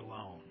to be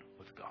alone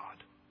with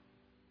God.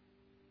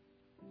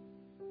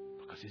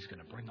 Because He's going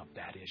to bring up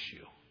that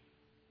issue.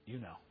 You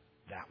know,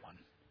 that one.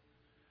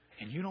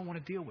 And you don't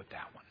want to deal with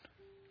that one.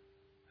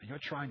 And you're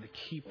trying to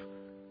keep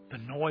the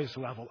noise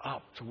level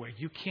up to where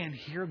you can't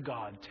hear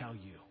God tell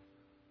you,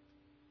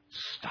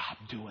 stop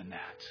doing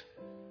that.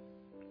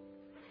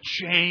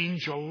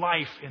 Change your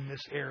life in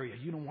this area.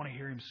 You don't want to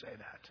hear Him say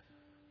that.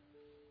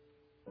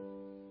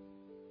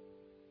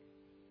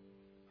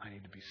 I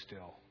need to be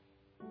still.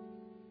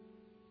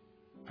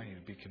 I need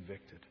to be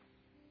convicted.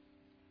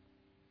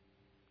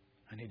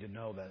 I need to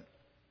know that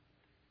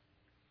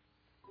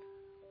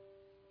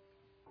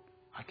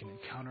I can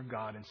encounter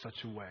God in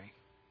such a way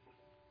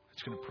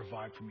that's going to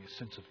provide for me a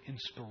sense of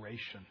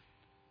inspiration,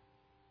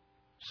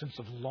 a sense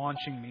of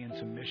launching me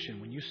into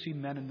mission. When you see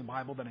men in the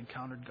Bible that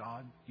encountered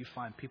God, you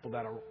find people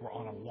that were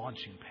on a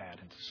launching pad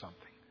into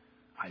something.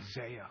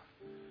 Isaiah,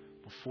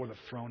 before the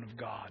throne of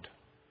God,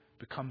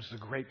 becomes the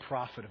great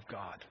prophet of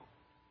God.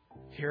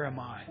 Here am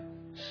I,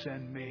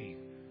 send me,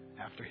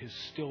 after his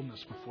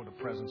stillness before the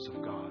presence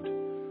of God.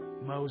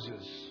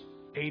 Moses,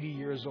 80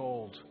 years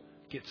old,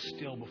 gets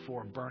still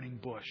before a burning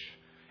bush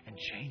and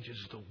changes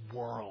the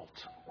world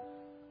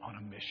on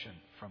a mission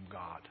from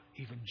God.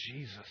 Even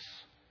Jesus,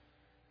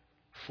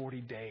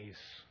 40 days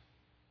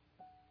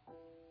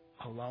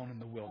alone in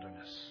the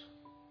wilderness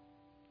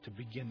to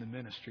begin the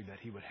ministry that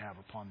He would have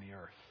upon the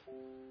earth.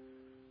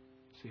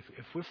 See,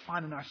 if we're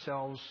finding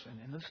ourselves,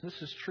 and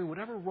this is true,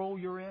 whatever role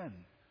you're in,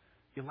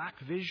 you lack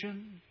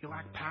vision, you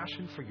lack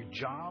passion for your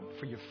job,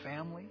 for your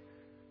family,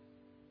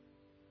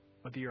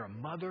 whether you're a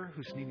mother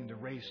who's needing to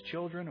raise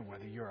children or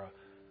whether you're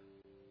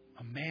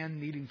a man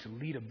needing to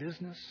lead a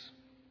business,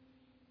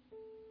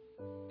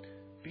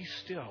 be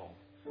still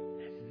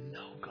and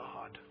know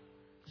God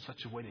in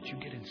such a way that you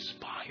get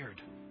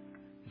inspired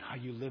in how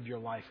you live your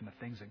life and the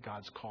things that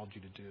God's called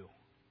you to do.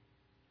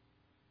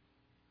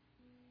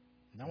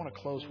 And I want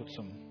to close with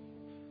some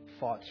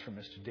thoughts from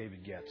Mr.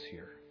 David Getz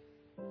here.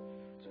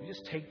 So we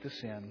just take this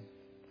in.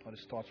 I thought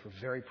his thoughts were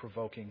very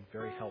provoking,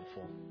 very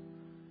helpful,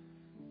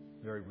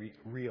 very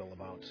real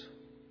about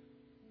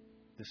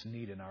this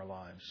need in our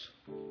lives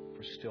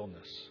for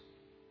stillness.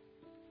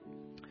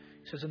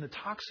 He says, in the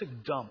toxic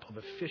dump of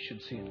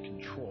efficiency and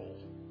control,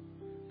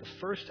 the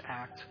first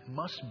act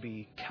must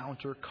be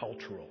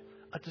countercultural,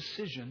 a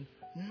decision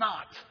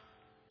not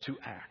to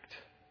act.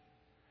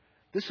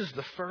 This is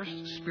the first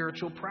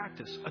spiritual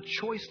practice, a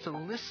choice to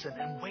listen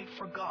and wait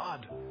for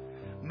God.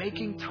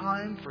 Making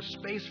time for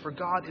space for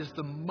God is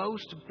the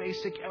most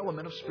basic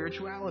element of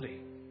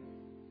spirituality.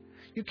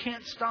 You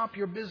can't stop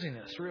your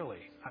busyness, really.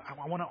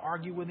 I want to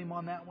argue with him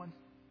on that one.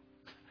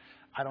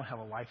 I don't have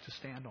a life to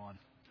stand on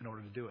in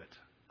order to do it.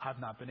 I've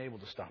not been able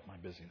to stop my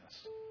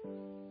busyness.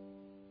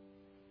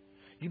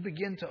 You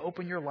begin to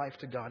open your life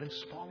to God in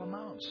small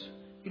amounts.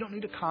 You don't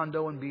need a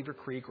condo in Beaver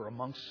Creek or a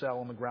monk's cell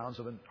on the grounds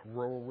of a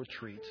rural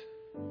retreat.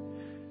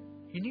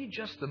 You need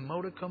just the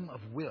modicum of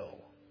will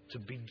to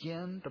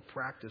begin the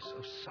practice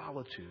of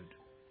solitude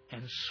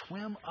and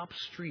swim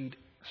upstream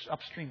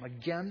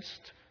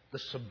against the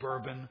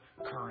suburban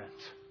current.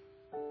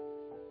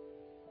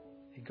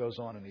 He goes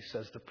on and he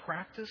says, the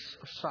practice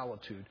of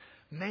solitude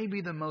may be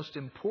the most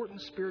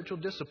important spiritual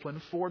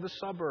discipline for the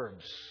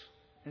suburbs.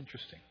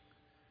 Interesting.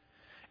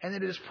 And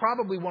it is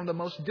probably one of the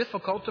most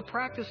difficult to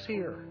practice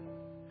here.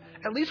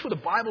 At least with a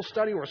Bible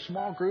study or a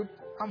small group,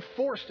 I'm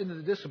forced into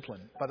the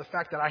discipline by the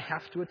fact that I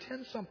have to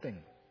attend something.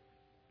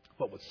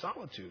 But with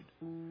solitude,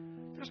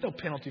 there's no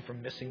penalty for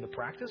missing the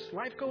practice.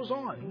 Life goes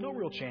on. No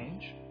real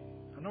change.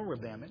 No real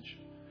damage.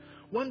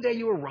 One day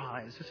you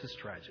arise. This is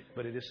tragic,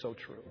 but it is so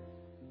true.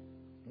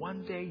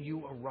 One day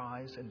you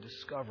arise and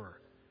discover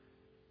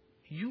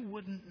you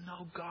wouldn't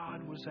know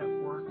God was at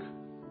work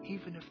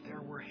even if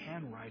there were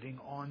handwriting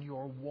on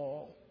your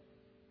wall.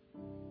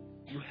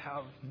 You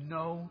have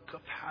no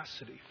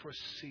capacity for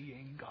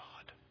seeing God.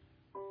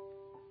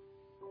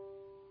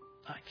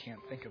 I can't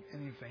think of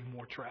anything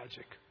more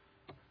tragic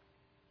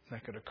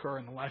that could occur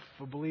in the life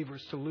of a believer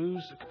is to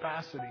lose the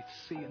capacity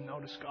to see and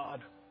notice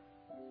God.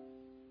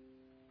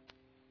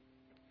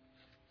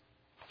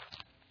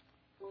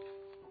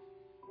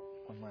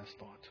 One last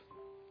thought.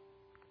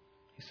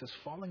 He says,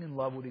 falling in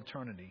love with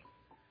eternity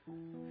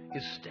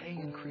is staying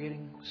and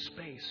creating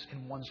space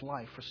in one's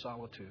life for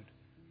solitude.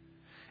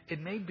 It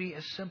may be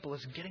as simple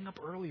as getting up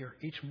earlier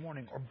each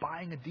morning or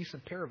buying a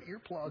decent pair of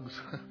earplugs.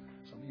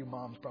 Some of you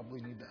moms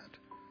probably need that.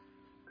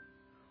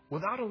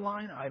 Without a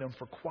line item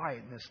for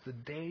quietness, the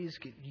days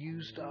get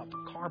used up.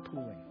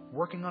 Carpooling,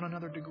 working on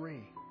another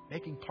degree,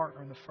 making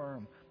partner in the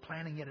firm,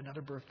 planning yet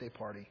another birthday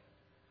party.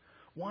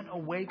 One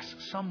awakes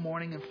some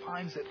morning and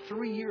finds that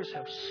 3 years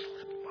have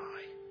slipped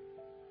by.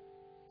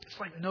 It's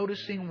like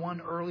noticing one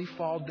early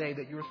fall day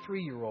that your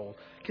 3-year-old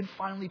can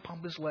finally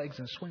pump his legs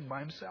and swing by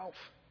himself.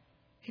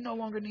 He no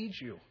longer needs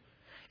you.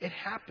 It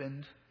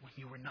happened when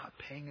you were not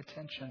paying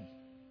attention.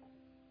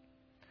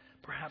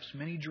 Perhaps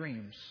many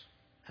dreams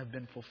have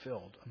been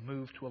fulfilled. A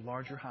move to a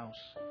larger house,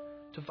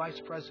 to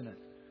vice president,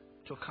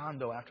 to a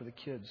condo after the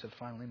kids have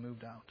finally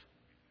moved out.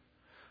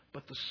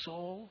 But the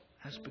soul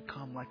has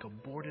become like a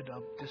boarded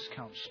up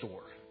discount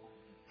store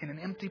in an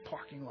empty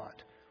parking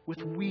lot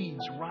with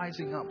weeds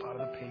rising up out of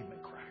the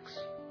pavement cracks.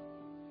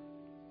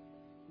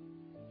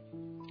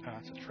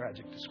 That's a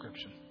tragic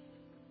description.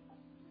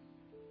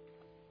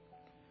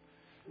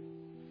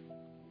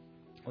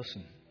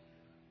 Listen,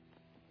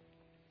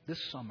 this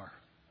summer,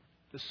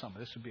 this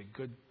would be a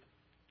good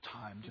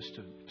time just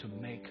to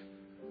make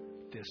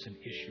this an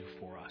issue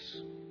for us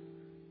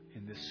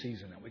in this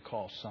season that we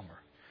call summer.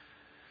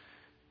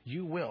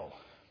 You will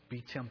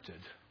be tempted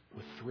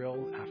with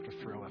thrill after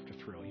thrill after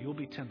thrill. You'll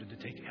be tempted to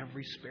take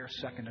every spare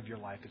second of your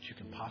life that you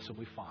can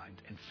possibly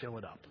find and fill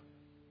it up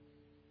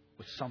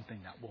with something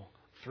that will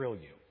thrill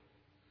you.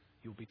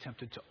 You'll be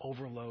tempted to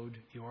overload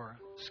your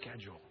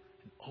schedule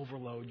and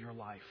overload your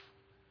life.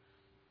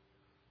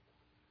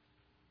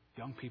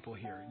 Young people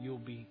here, you'll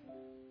be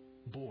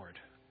bored.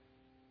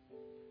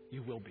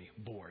 You will be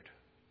bored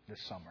this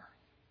summer.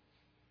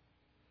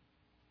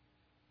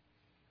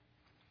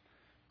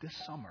 This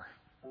summer,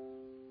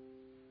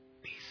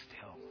 be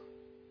still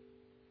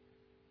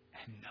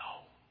and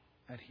know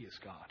that He is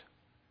God.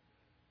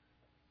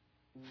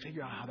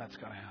 Figure out how that's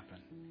going to happen.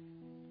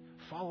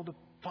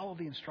 Follow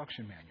the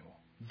instruction manual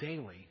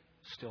daily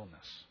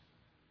stillness.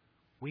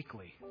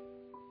 Weekly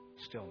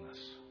stillness.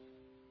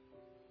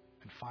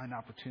 And find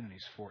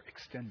opportunities for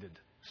extended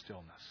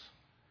stillness.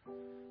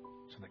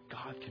 So that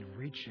God can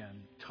reach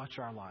in, touch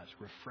our lives,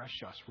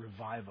 refresh us,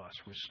 revive us,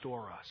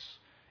 restore us,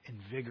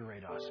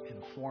 invigorate us,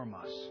 inform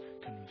us,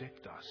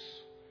 convict us,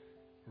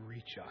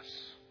 reach us,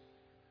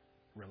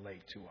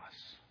 relate to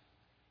us.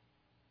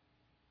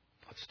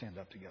 Let's stand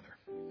up together.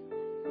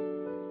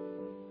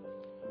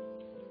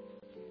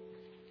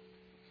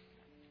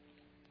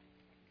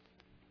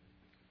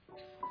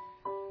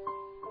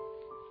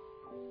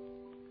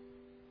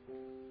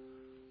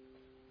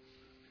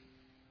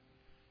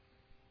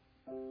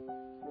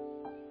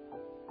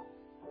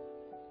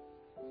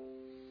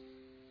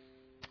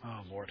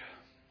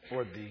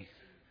 Lord,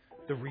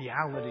 the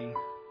reality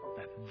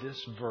that this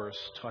verse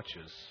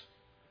touches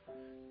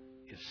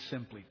is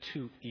simply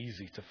too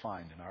easy to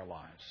find in our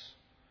lives.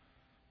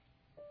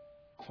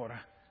 Lord,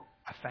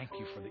 I thank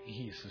you for the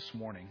ease this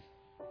morning,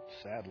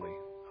 sadly,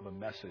 of a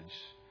message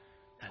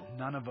that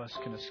none of us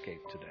can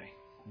escape today.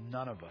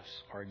 None of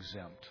us are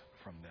exempt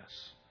from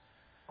this.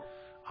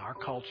 Our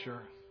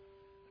culture,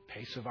 the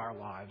pace of our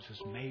lives has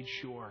made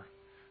sure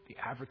the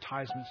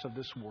advertisements of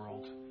this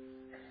world,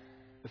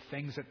 the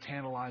things that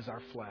tantalize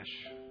our flesh,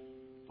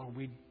 Lord,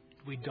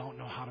 we don't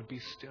know how to be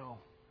still.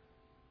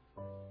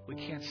 We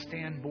can't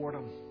stand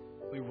boredom.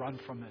 We run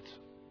from it.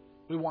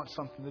 We want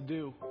something to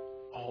do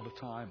all the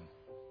time.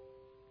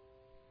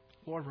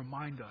 Lord,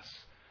 remind us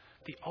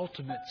the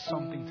ultimate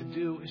something to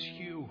do is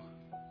you.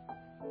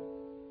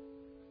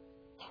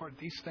 Lord,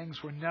 these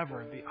things were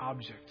never the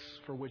objects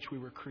for which we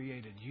were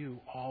created. You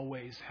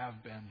always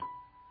have been.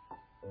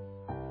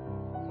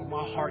 But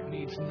my heart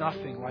needs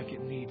nothing like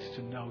it needs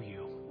to know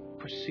you,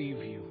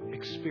 perceive you,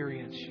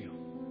 experience you,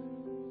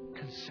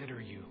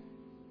 consider you,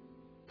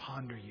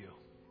 ponder you.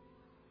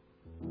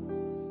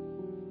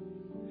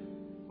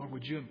 Lord,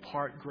 would you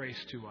impart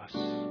grace to us?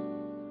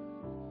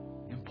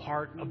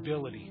 Impart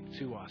ability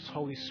to us.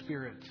 Holy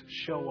Spirit,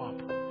 show up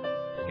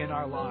in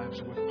our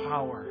lives with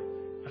power,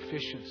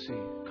 efficiency.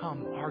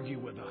 Come argue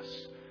with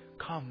us.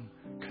 Come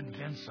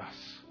convince us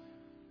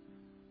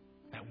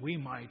that we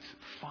might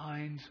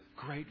find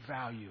great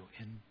value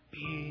in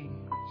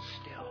being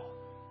still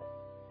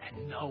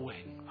and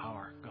knowing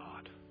our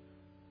God.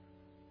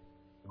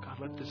 God,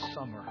 let this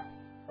summer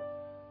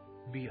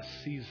be a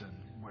season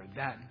where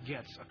that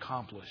gets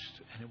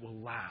accomplished and it will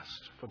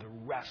last for the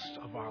rest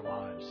of our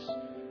lives.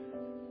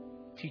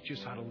 Teach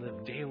us how to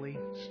live daily,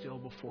 still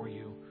before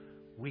you,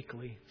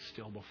 weekly,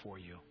 still before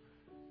you,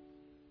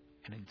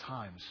 and in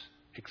times,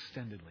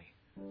 extendedly,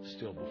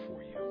 still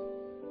before you.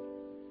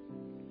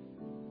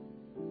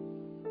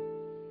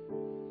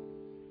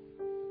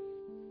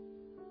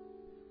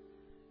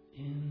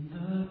 In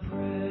the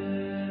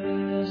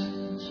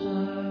presence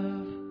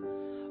of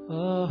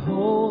a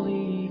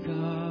holy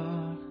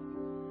God,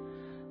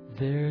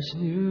 there's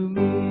new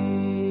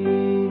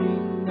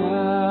meaning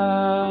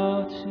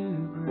now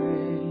to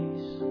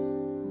grace.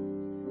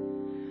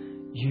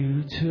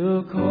 You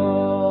took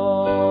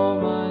all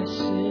my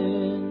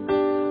sin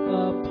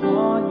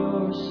upon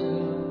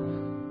yourself.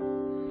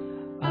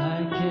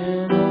 I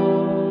can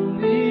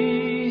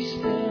only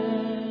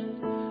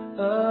stand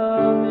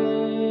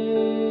amazed,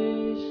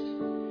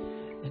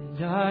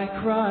 and I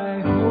cry,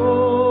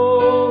 holy.